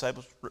with the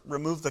disciples,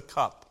 remove the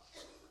cup.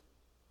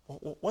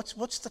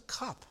 What's the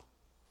cup?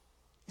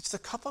 It's the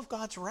cup of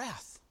God's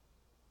wrath.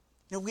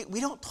 You know, we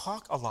don't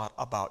talk a lot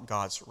about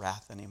God's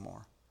wrath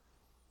anymore.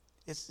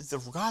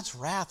 God's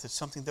wrath is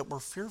something that we're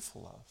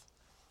fearful of.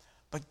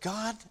 But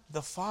God,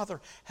 the Father,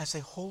 has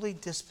a holy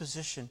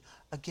disposition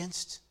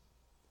against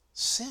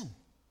sin.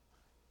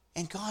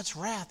 And God's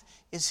wrath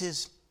is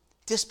his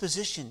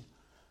disposition.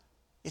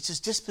 It's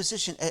his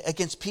disposition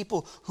against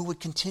people who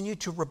would continue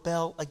to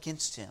rebel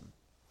against him.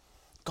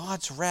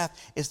 God's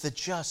wrath is the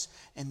just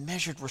and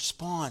measured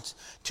response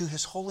to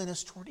his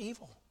holiness toward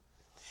evil.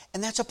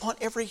 And that's upon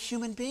every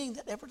human being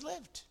that ever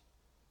lived.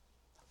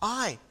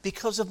 I,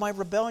 because of my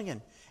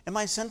rebellion and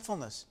my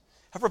sinfulness,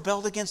 have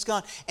rebelled against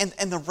God. And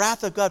the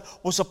wrath of God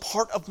was a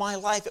part of my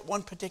life at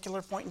one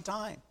particular point in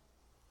time.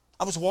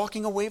 I was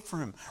walking away from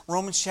him.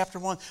 Romans chapter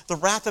 1. The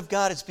wrath of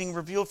God is being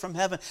revealed from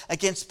heaven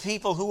against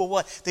people who will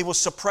what? They will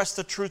suppress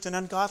the truth in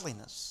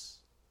ungodliness.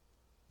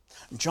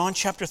 John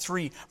chapter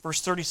 3,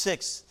 verse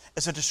 36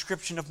 is a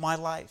description of my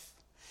life.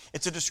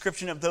 It's a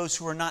description of those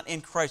who are not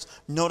in Christ.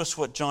 Notice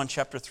what John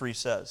chapter 3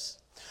 says.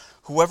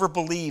 Whoever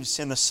believes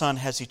in the Son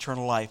has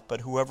eternal life,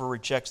 but whoever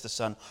rejects the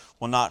Son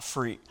will not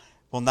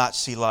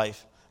see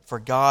life, for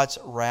God's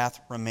wrath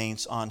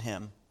remains on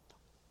him.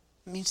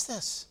 It means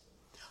this.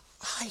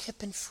 I have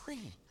been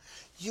free.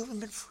 You have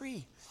been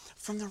free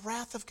from the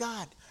wrath of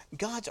God.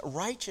 God's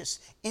righteous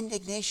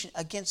indignation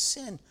against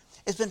sin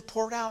has been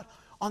poured out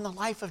on the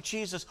life of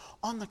Jesus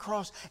on the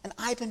cross, and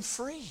I've been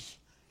free.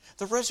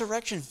 The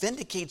resurrection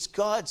vindicates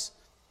God's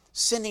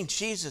sending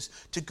Jesus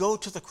to go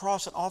to the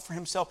cross and offer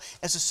himself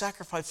as a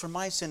sacrifice for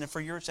my sin and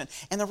for your sin.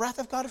 And the wrath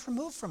of God is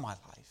removed from my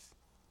life.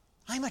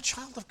 I'm a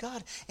child of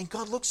God. And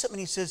God looks at me and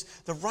he says,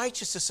 the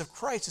righteousness of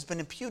Christ has been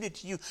imputed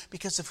to you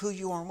because of who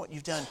you are and what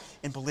you've done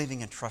in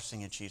believing and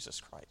trusting in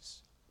Jesus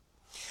Christ.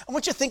 I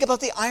want you to think about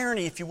the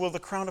irony, if you will, the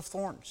crown of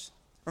thorns.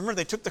 Remember,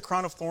 they took the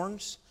crown of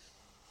thorns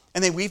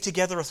and they weaved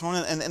together a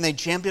thorn and they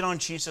jammed it on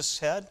Jesus'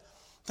 head.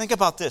 Think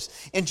about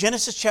this. In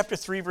Genesis chapter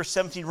 3, verse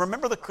 17,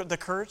 remember the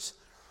curse?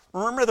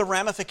 Remember the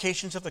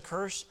ramifications of the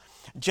curse?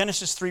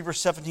 Genesis 3, verse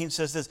 17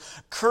 says this,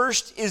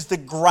 cursed is the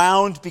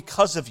ground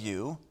because of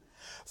you.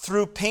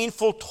 Through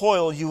painful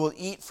toil, you will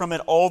eat from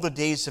it all the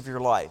days of your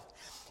life.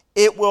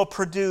 It will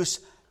produce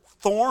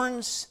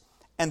thorns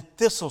and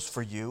thistles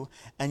for you,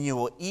 and you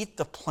will eat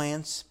the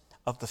plants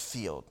of the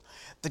field.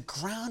 The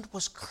ground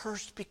was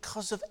cursed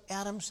because of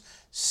Adam's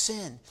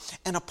sin.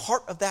 And a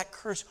part of that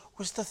curse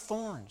was the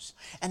thorns.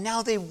 And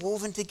now they've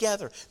woven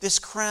together this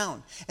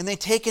crown. And they've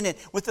taken it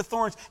with the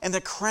thorns and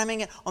they're cramming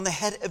it on the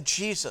head of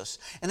Jesus.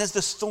 And as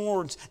the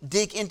thorns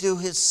dig into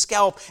his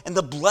scalp and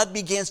the blood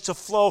begins to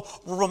flow,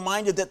 we're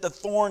reminded that the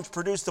thorns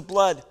produce the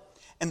blood.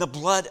 And the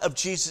blood of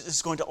Jesus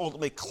is going to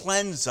ultimately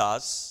cleanse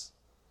us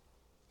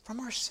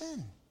from our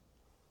sin.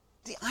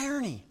 The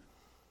irony,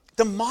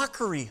 the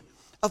mockery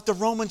of the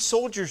Roman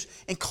soldiers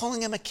and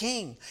calling him a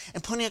king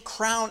and putting a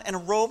crown and a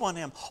robe on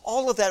him.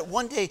 All of that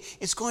one day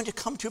is going to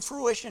come to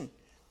fruition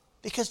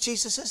because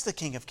Jesus is the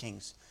King of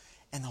Kings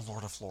and the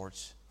Lord of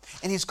Lords.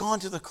 And he's gone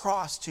to the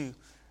cross to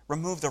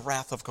remove the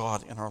wrath of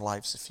God in our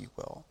lives, if you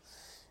will.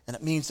 And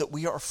it means that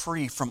we are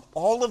free from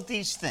all of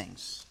these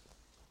things.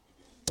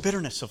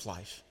 Bitterness of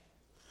life.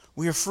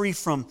 We are free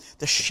from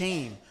the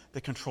shame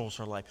that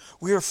controls our life.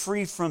 We are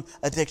free from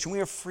addiction.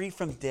 We are free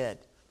from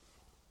debt.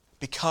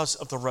 Because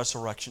of the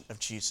resurrection of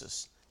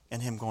Jesus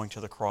and him going to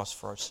the cross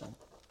for our sin.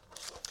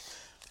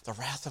 The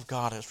wrath of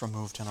God is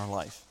removed in our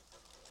life.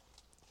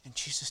 And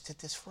Jesus did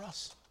this for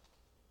us.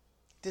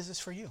 He did this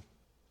for you.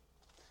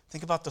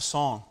 Think about the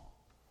song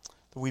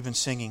that we've been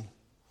singing.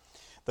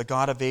 The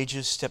God of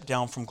ages stepped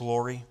down from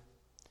glory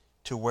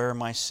to wear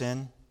my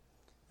sin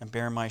and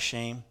bear my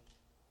shame.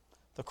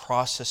 The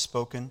cross has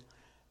spoken.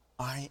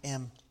 I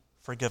am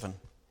forgiven.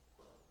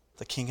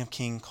 The King of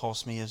Kings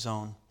calls me his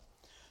own.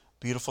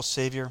 Beautiful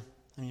Savior,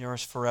 I'm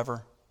yours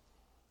forever.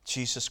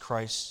 Jesus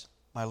Christ,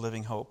 my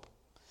living hope.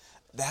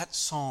 That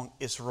song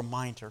is a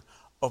reminder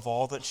of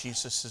all that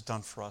Jesus has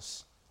done for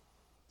us.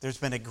 There's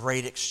been a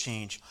great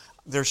exchange.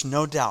 There's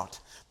no doubt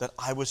that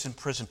I was in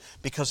prison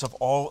because of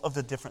all of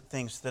the different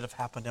things that have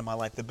happened in my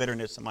life, the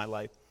bitterness in my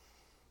life,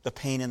 the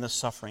pain and the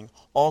suffering,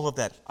 all of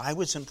that. I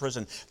was in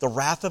prison. The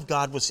wrath of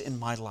God was in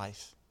my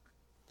life.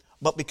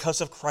 But because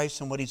of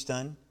Christ and what he's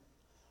done,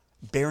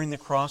 bearing the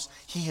cross,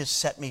 he has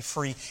set me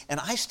free. And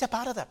I step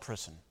out of that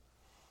prison.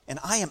 And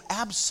I am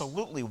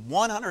absolutely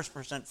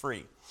 100%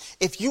 free.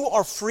 If you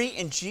are free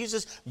in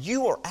Jesus,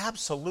 you are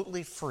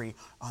absolutely free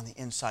on the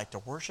inside to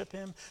worship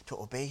him, to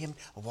obey him,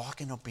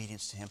 walk in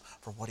obedience to him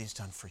for what he's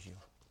done for you.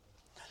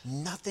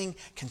 Nothing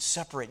can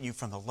separate you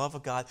from the love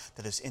of God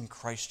that is in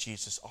Christ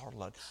Jesus our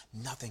Lord.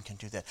 Nothing can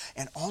do that.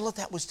 And all of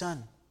that was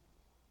done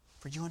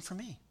for you and for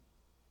me.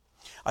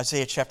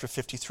 Isaiah chapter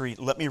 53,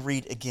 let me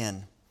read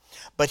again.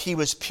 But he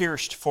was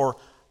pierced for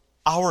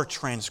our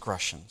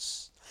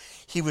transgressions.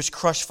 He was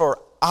crushed for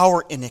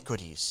our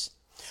iniquities.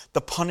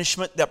 The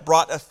punishment that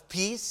brought us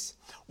peace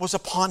was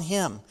upon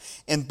him,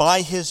 and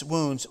by his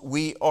wounds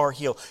we are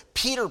healed.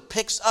 Peter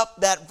picks up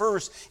that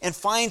verse and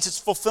finds its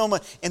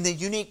fulfillment in the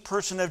unique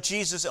person of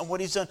Jesus and what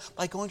he's done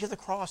by going to the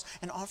cross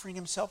and offering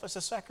himself as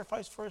a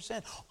sacrifice for his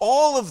sin.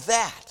 All of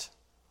that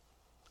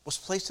was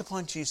placed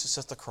upon Jesus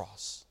at the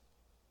cross,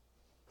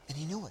 and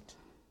he knew it.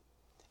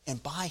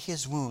 And by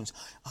his wounds,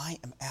 I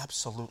am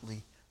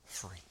absolutely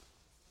free.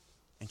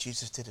 And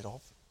Jesus did it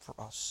all for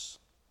us.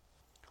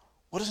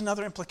 What is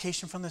another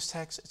implication from this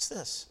text? It's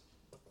this.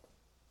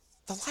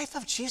 The life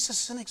of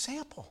Jesus is an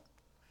example.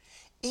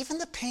 Even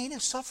the pain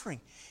and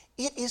suffering,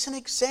 it is an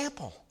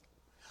example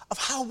of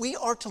how we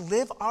are to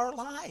live our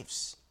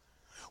lives.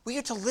 We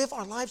are to live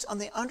our lives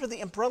under the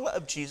umbrella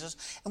of Jesus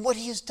and what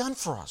he has done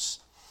for us.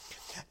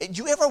 Do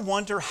you ever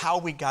wonder how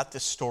we got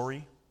this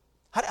story?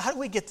 How do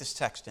we get this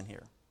text in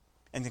here?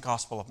 In the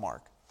Gospel of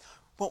Mark?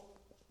 Well,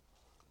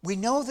 we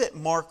know that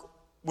Mark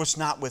was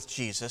not with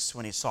Jesus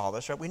when he saw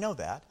this, right? We know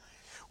that.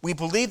 We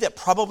believe that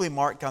probably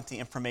Mark got the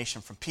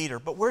information from Peter,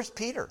 but where's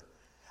Peter?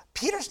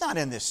 Peter's not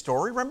in this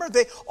story. Remember,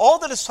 all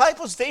the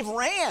disciples, they've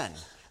ran.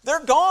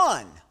 They're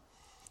gone.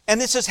 And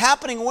this is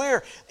happening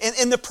where?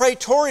 In the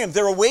praetorium.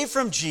 They're away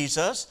from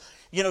Jesus.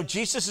 You know,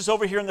 Jesus is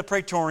over here in the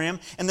praetorium,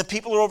 and the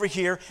people are over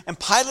here, and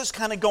Pilate's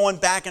kind of going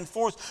back and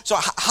forth. So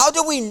how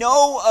do we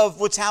know of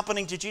what's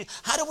happening to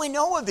Jesus? How do we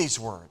know of these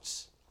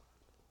words?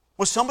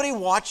 Was somebody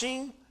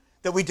watching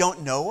that we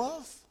don't know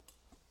of?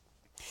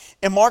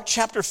 In Mark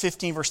chapter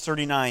 15, verse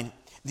 39,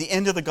 the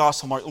end of the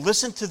Gospel of Mark,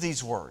 listen to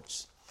these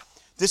words.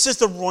 This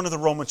is one of the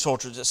Roman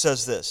soldiers. It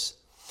says this.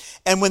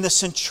 And when the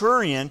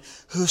centurion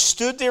who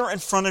stood there in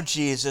front of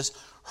Jesus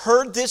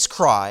heard this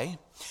cry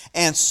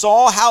and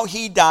saw how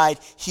he died,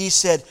 he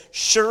said,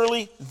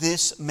 surely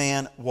this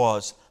man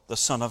was the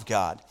Son of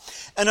God.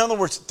 In other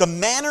words, the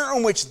manner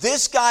in which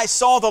this guy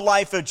saw the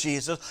life of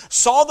Jesus,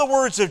 saw the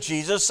words of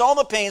Jesus, saw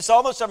the pain,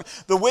 saw the suffering,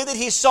 the way that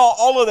he saw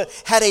all of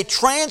it had a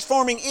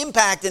transforming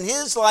impact in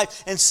his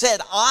life and said,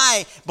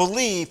 I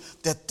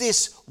believe that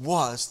this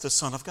was the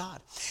Son of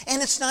God.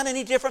 And it's not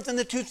any different than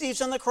the two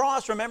thieves on the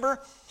cross, remember?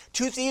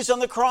 Two thieves on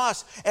the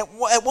cross. At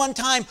one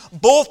time,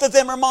 both of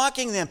them are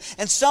mocking them.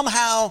 And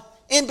somehow,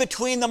 in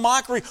between the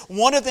mockery,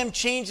 one of them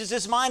changes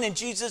his mind and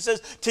Jesus says,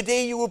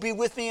 today you will be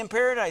with me in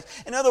paradise.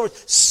 In other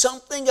words,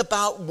 something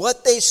about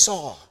what they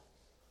saw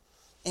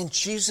and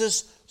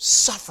Jesus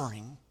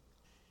suffering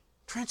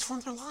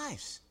transformed their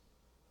lives.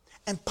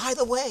 And by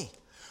the way,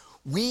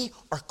 we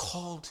are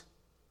called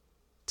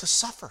to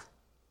suffer.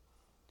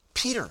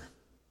 Peter,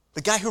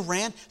 the guy who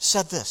ran,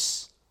 said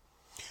this,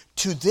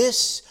 "To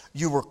this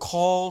you were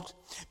called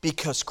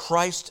because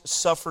Christ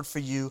suffered for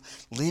you,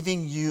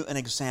 leaving you an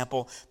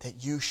example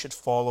that you should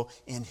follow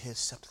in his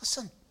steps."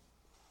 Listen,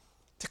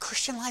 the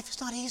Christian life is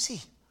not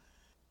easy.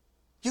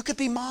 You could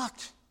be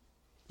mocked.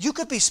 You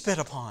could be spit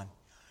upon.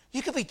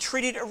 You could be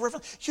treated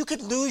irreverently. You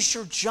could lose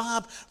your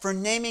job for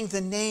naming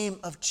the name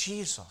of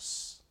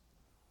Jesus.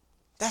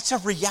 That's a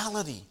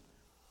reality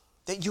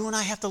that you and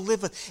I have to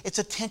live with. It's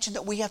a tension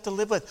that we have to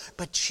live with.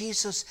 But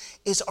Jesus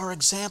is our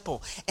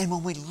example. And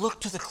when we look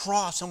to the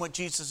cross and what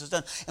Jesus has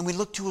done, and we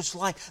look to his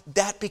life,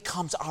 that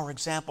becomes our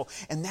example.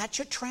 And that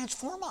should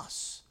transform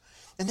us.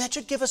 And that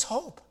should give us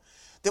hope.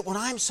 That when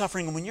I'm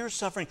suffering and when you're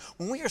suffering,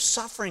 when we are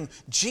suffering,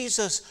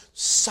 Jesus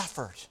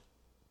suffered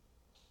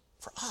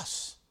for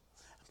us.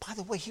 And by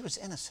the way, he was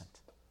innocent.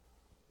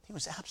 He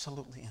was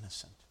absolutely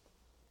innocent.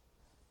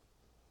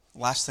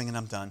 Last thing, and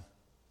I'm done.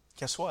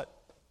 Guess what?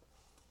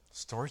 The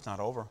story's not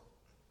over.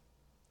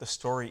 The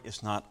story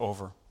is not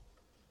over.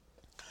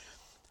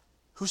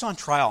 Who's on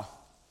trial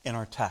in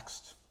our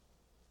text?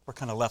 We're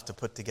kind of left to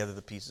put together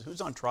the pieces.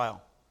 Who's on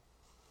trial?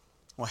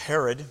 Well,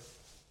 Herod.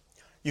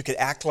 You could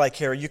act like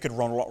Herod. You could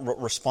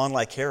respond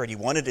like Herod. He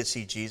wanted to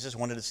see Jesus,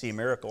 wanted to see a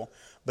miracle,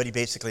 but he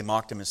basically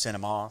mocked him and sent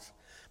him off.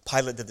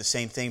 Pilate did the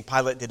same thing.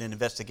 Pilate did an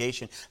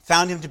investigation,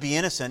 found him to be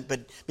innocent,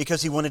 but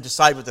because he wanted to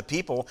side with the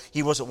people,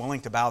 he wasn't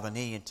willing to bow the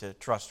knee and to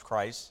trust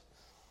Christ.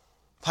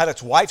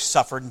 Pilate's wife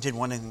suffered and didn't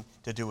want anything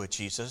to do with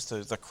Jesus.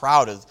 The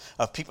crowd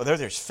of people, they're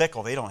just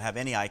fickle. They don't have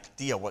any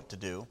idea what to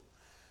do.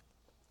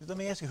 Let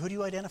me ask you, who do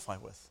you identify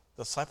with?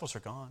 The disciples are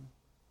gone.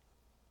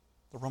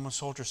 The Roman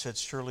soldier said,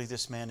 "Surely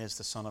this man is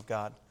the Son of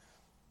God."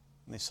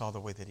 And they saw the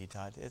way that he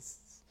died.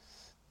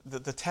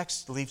 The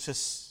text leaves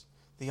us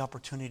the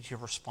opportunity to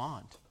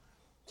respond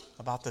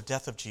about the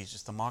death of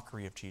Jesus, the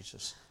mockery of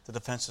Jesus, the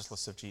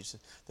defenselessness of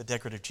Jesus, the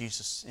degradation of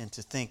Jesus, and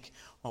to think,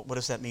 well, what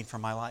does that mean for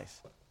my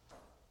life?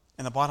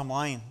 And the bottom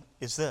line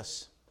is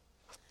this.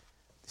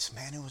 This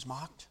man who was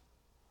mocked,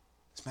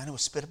 this man who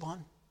was spit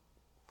upon,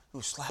 who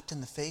was slapped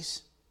in the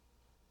face,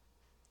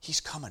 he's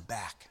coming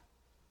back.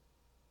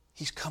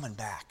 He's coming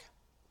back.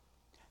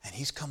 And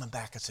he's coming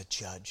back as a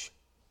judge.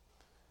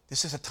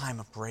 This is a time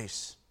of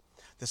grace.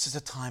 This is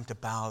a time to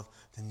bow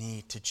the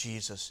knee to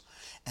Jesus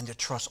and to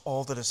trust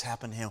all that has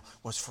happened to him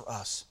was for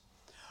us.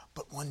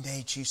 But one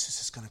day Jesus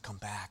is going to come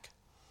back.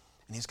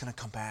 And he's going to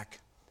come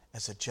back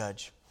as a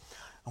judge.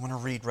 I want to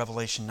read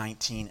Revelation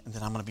 19 and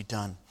then I'm going to be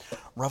done.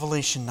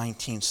 Revelation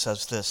 19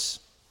 says this.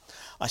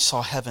 "I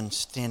saw heaven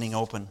standing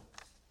open,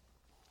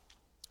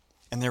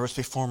 and there was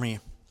before me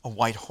a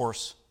white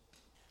horse,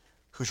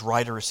 whose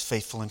rider is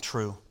faithful and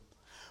true.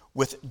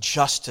 With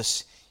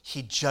justice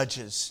he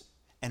judges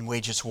and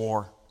wages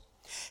war.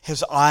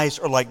 His eyes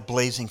are like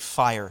blazing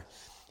fire,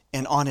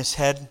 and on his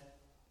head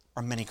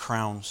are many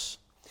crowns.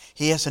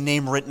 He has a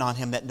name written on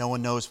him that no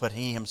one knows but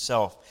he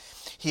himself.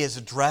 He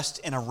is dressed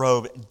in a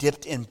robe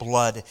dipped in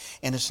blood,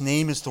 and his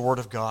name is the Word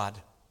of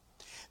God.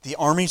 The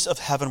armies of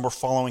heaven were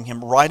following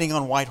him, riding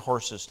on white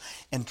horses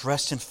and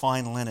dressed in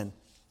fine linen,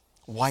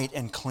 white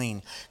and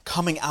clean.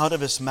 Coming out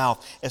of his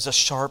mouth is a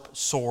sharp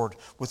sword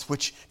with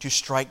which to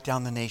strike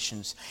down the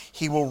nations.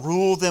 He will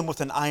rule them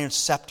with an iron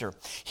scepter.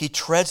 He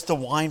treads the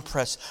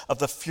winepress of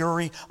the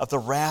fury of the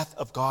wrath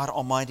of God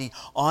Almighty.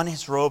 On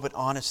his robe and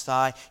on his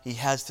thigh he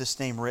has this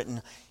name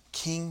written,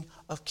 King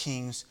of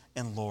Kings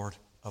and Lord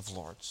of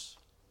Lords."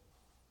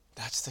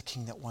 That's the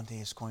king that one day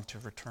is going to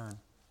return.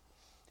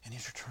 And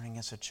he's returning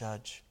as a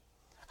judge.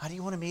 How do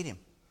you want to meet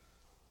him?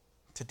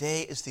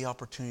 Today is the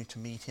opportunity to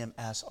meet him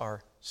as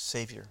our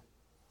Savior,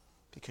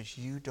 because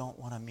you don't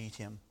want to meet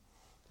him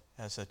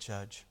as a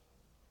judge.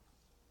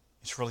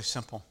 It's really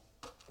simple.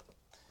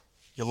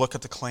 You look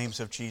at the claims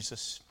of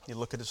Jesus. You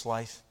look at his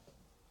life.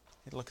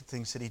 You look at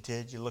things that he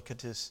did. You look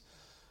at his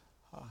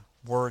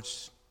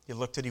words. You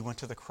look that he went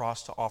to the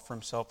cross to offer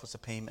himself as a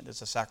payment,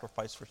 as a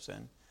sacrifice for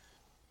sin.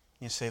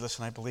 You say,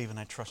 listen, I believe and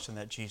I trust in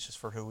that Jesus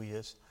for who he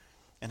is.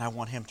 And I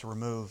want him to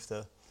remove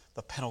the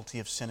penalty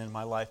of sin in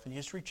my life. And you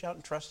just reach out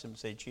and trust him and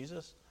say,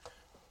 Jesus,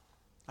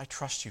 I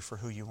trust you for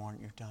who you are and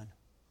you're done.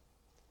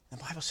 And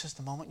the Bible says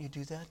the moment you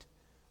do that,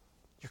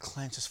 you're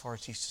cleansed as far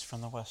as east is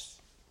from the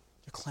west.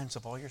 You're cleansed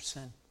of all your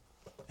sin.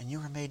 And you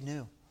are made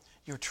new.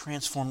 You're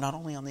transformed not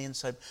only on the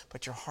inside,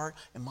 but your heart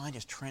and mind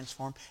is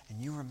transformed.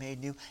 And you are made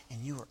new.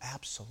 And you are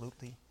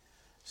absolutely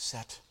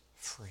set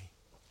free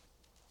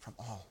from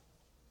all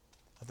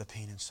of the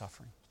pain and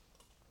suffering.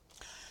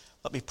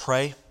 Let me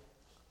pray,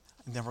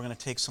 and then we're going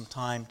to take some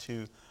time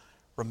to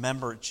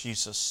remember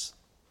Jesus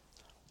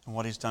and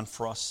what he's done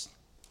for us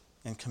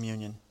in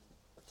communion.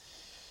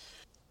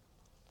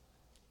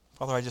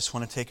 Father, I just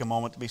want to take a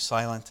moment to be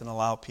silent and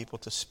allow people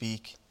to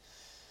speak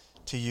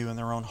to you in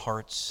their own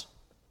hearts.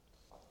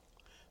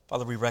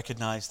 Father, we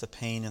recognize the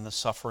pain and the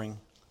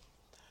suffering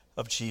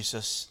of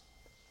Jesus.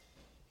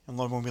 And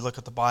Lord, when we look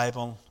at the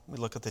Bible, we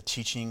look at the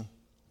teaching,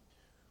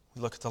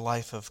 we look at the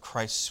life of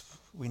Christ,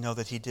 we know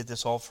that he did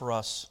this all for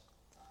us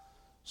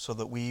so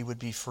that we would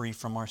be free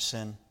from our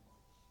sin.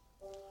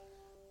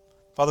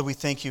 Father, we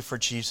thank you for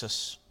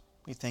Jesus.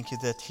 We thank you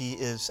that he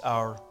is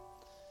our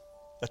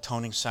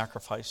atoning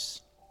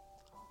sacrifice.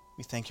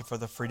 We thank you for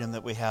the freedom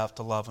that we have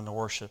to love and to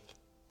worship.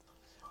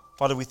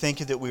 Father, we thank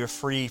you that we are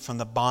free from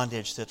the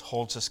bondage that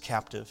holds us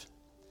captive.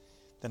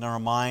 That in our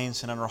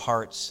minds and in our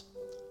hearts,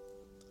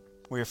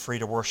 we are free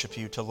to worship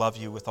you, to love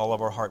you with all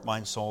of our heart,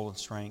 mind, soul, and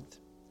strength.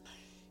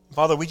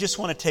 Father, we just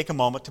want to take a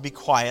moment to be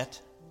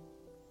quiet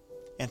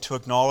and to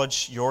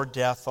acknowledge your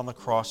death on the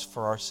cross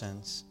for our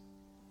sins.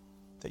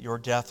 That your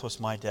death was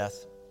my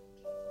death.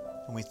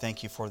 And we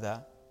thank you for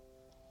that.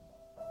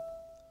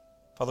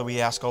 Father,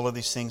 we ask all of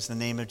these things in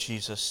the name of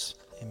Jesus.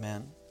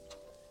 Amen.